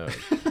on the nose.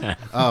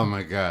 Oh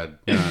my God.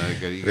 No,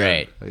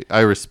 Right. I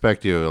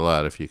respect you a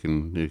lot if you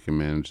can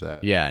manage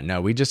that. Yeah,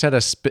 no, we just had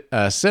to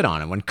sit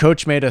on it. When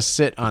Coach made us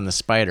sit on the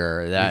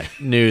spider, that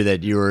knew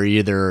that you were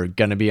either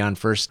going to be on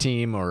first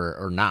team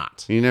or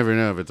not. You never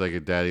know if it's like a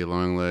Daddy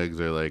Longlegs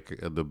or like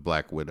the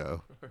Black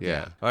Widow.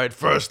 Yeah. All right,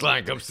 first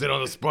line, come sit on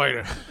the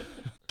spider.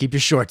 Keep your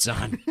shorts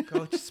on.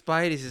 Coach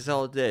Spidey's is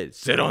all dead.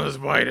 Sit on the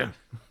spider.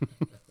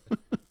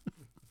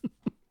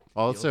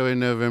 Also in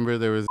November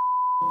there was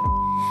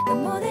The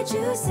more that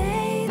you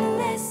say, the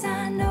less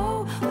I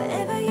know.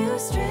 Wherever you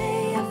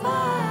stray, I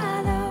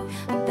follow.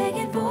 I'm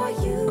begging for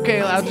you. Okay,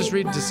 I'll just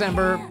read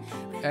December.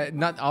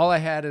 Not all I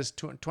had is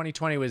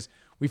 2020 was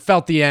we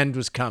felt the end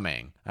was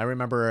coming. I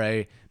remember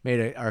I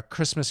made our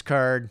Christmas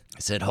card. I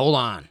said, "Hold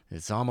on,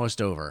 it's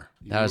almost over."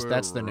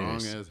 That's the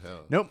news. As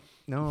hell. Nope.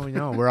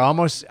 No, we're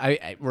almost.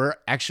 We're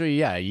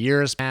actually, a year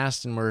has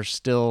passed, and we're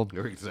still.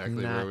 You're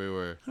exactly where we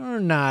were. We're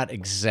not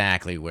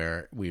exactly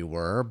where we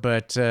were,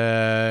 but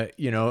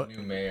New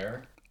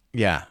mayor.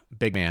 Yeah,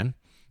 big man.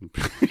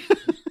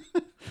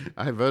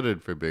 I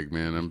voted for Big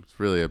Man. I'm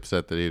really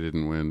upset that he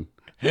didn't win.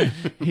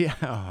 Yeah,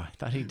 I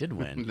thought he did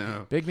win.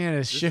 No, big man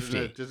is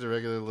shifty. Just a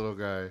regular little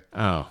guy.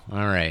 Oh,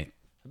 all right.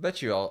 I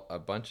bet you a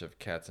bunch of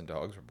cats and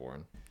dogs were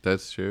born.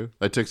 That's true.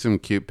 I took some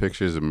cute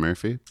pictures of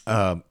Murphy.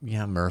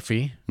 Yeah,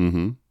 Murphy.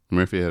 Mm-hmm.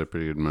 Murphy had a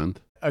pretty good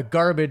month. A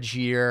garbage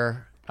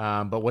year,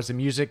 but was the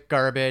music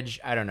garbage?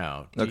 I don't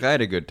know. Look, I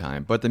had a good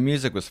time, but the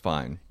music was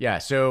fine. Yeah,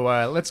 so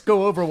let's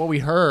go over what we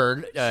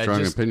heard.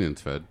 Strong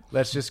opinions, Fed.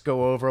 Let's just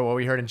go over what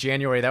we heard in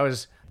January. That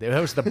was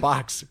The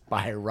Box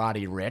by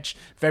Roddy Ricch.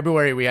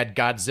 February, we had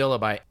Godzilla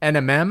by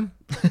Eminem.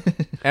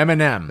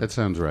 That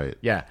sounds right.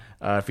 Yeah,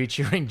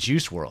 featuring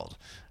Juice WRLD.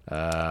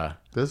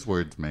 Those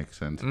words make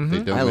sense.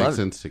 They don't make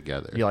sense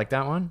together. You like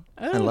that one?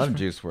 I love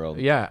Juice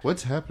WRLD. Yeah.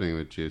 What's happening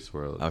with Juice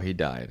WRLD? Oh, he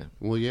died.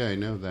 Well, yeah, I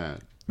know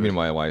that.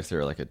 Meanwhile, why is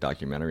there like a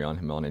documentary on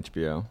him on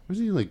HBO? Was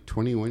he like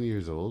 21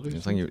 years old or It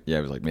was something? like,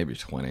 it was like maybe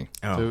 20.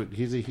 Oh. So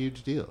he's a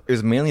huge deal. It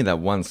was mainly that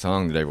one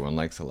song that everyone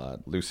likes a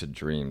lot, Lucid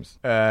Dreams.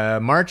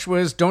 March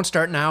was Don't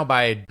Start Now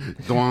by...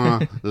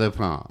 Dua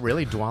Lipa.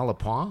 Really? Dua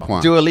Lipa?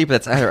 Dua Lipa,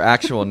 that's her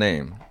actual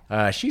name.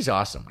 She's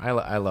awesome.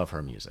 I love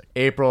her music.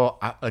 April,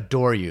 I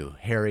Adore You,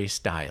 Harry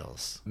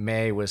Styles.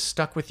 May was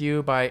Stuck With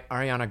You by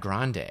Ariana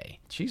Grande.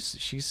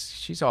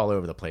 She's all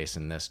over the place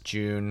in this.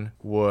 June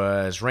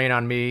was Rain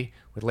on Me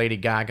with Lady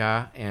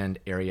Gaga and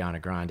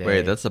Ariana Grande.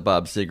 Wait, that's a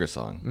Bob Seger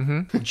song.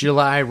 Mm-hmm.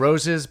 July,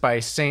 Roses by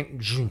Saint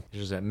Jean.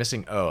 There's a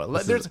missing O.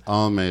 This is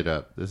all made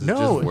up. This is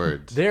just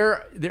words.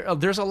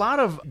 There's a lot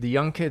of the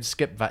young kids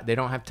skip. They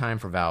don't have time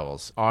for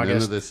vowels. August.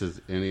 None of this is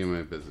any of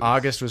my business.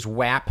 August was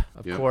WAP,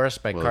 of Yep. course,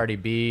 by Well- Cardi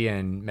B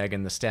and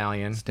Megan Thee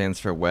Stallion. Stands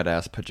for Wet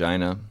Ass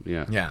Pagina.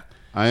 Yeah. Yeah.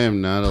 I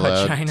am not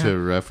allowed Vagina. to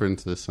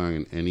reference this song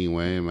in any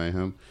way in my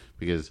home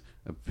because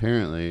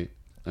apparently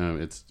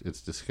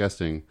it's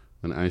disgusting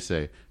when I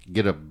say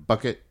get a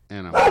bucket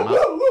and a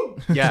mop.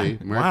 Yeah. See,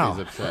 Wow.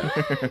 Murphy's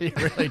upset. You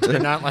really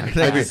did not like I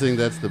that. just think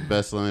that's the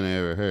best line I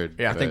ever heard.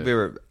 Yeah. I think we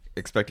were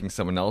expecting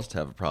someone else to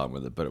have a problem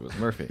with it, but it was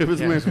Murphy. It was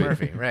Yeah, it was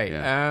Murphy. Murphy, right.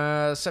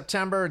 Yeah.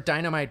 September,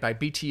 Dynamite by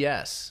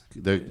BTS.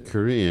 The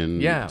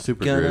Korean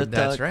supergroup.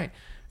 That's right.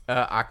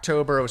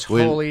 October was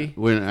Holy.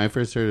 When I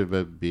first heard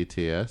about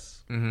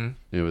BTS,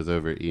 it was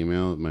over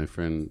email with my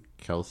friend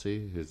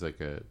Kelsey, who's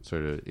like a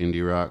sort of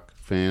indie rock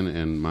fan,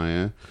 and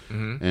Maya.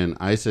 And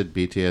I said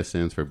BTS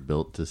stands for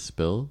Built to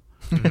Spill.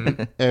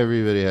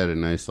 Everybody had a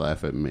nice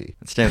laugh at me.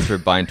 It stands for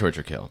Bind,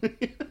 Torture, Kill.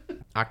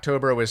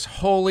 October was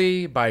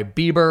Holy by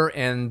Bieber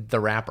and the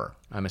Rapper.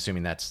 I'm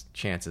assuming that's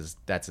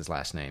his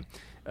last name.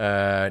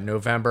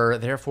 November,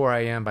 Therefore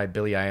I Am by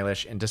Billie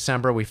Eilish. In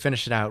December, we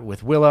finished it out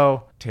with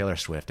Willow, Taylor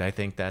Swift. I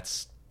think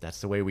that's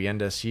the way we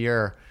end this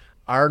year.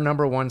 Our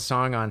number one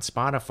song on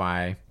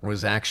Spotify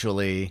was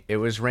it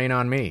was Rain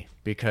on Me,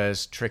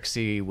 because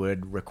Trixie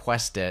would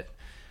request it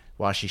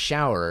while she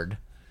showered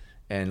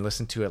and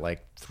listen to it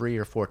like 3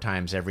 or 4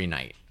 times every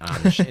night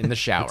in the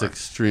shower. It's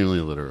extremely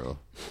literal.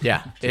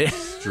 Yeah.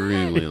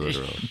 Extremely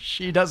literal.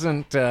 She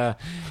doesn't,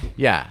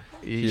 yeah.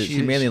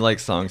 She mainly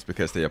likes songs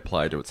because they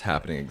apply to what's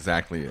happening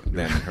exactly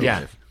then in her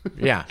life.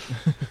 Yeah.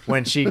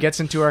 When she gets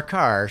into her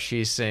car,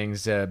 she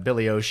sings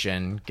Billy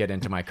Ocean, Get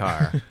Into My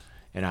Car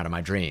and Out of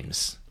My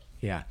Dreams.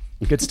 Yeah.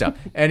 Good stuff.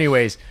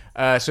 Anyways,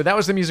 so that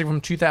was the music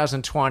from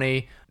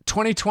 2020.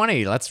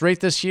 2020, let's rate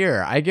this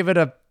year. I give it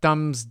a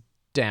thumbs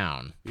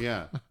down.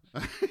 Yeah.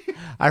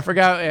 I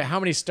forgot how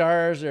many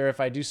stars, or if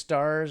I do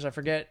stars, I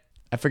forget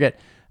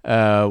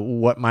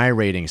what my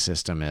rating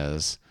system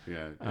is.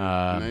 Yeah,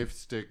 knife,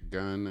 stick,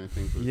 gun, I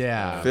think.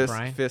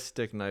 Was fist,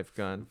 stick, knife,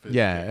 gun.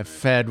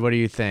 Fed, what do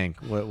you think?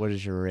 What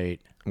is your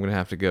rate? I'm going to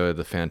have to go with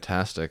the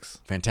Fantastics.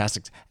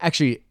 Fantastics.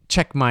 Actually,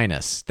 check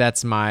minus.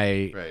 That's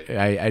my,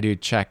 right. I do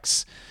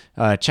checks.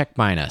 Check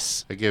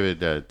minus. I give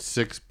it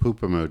 6 poop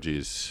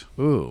emojis.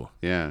 Ooh.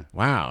 Yeah.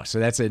 Wow. So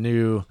that's a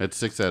new. That's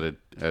 6 out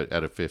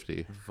of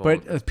 50.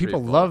 But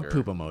people love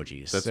poop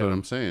emojis. That's what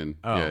I'm saying.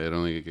 Oh. Yeah, it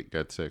only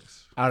got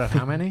 6. Out of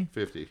how many?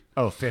 50.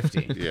 Oh,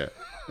 50. Yeah.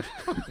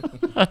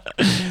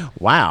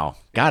 Wow.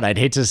 God, I'd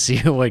hate to see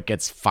what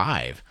gets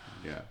 5.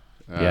 Yeah.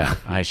 Yeah.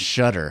 I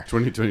shudder.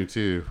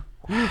 2022.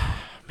 Man.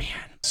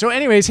 So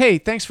anyways, hey,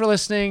 thanks for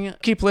listening.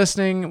 Keep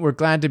listening. We're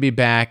glad to be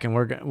back, and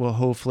we'll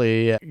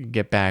hopefully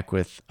get back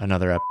with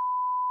another episode.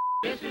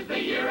 This is the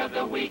year of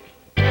the week.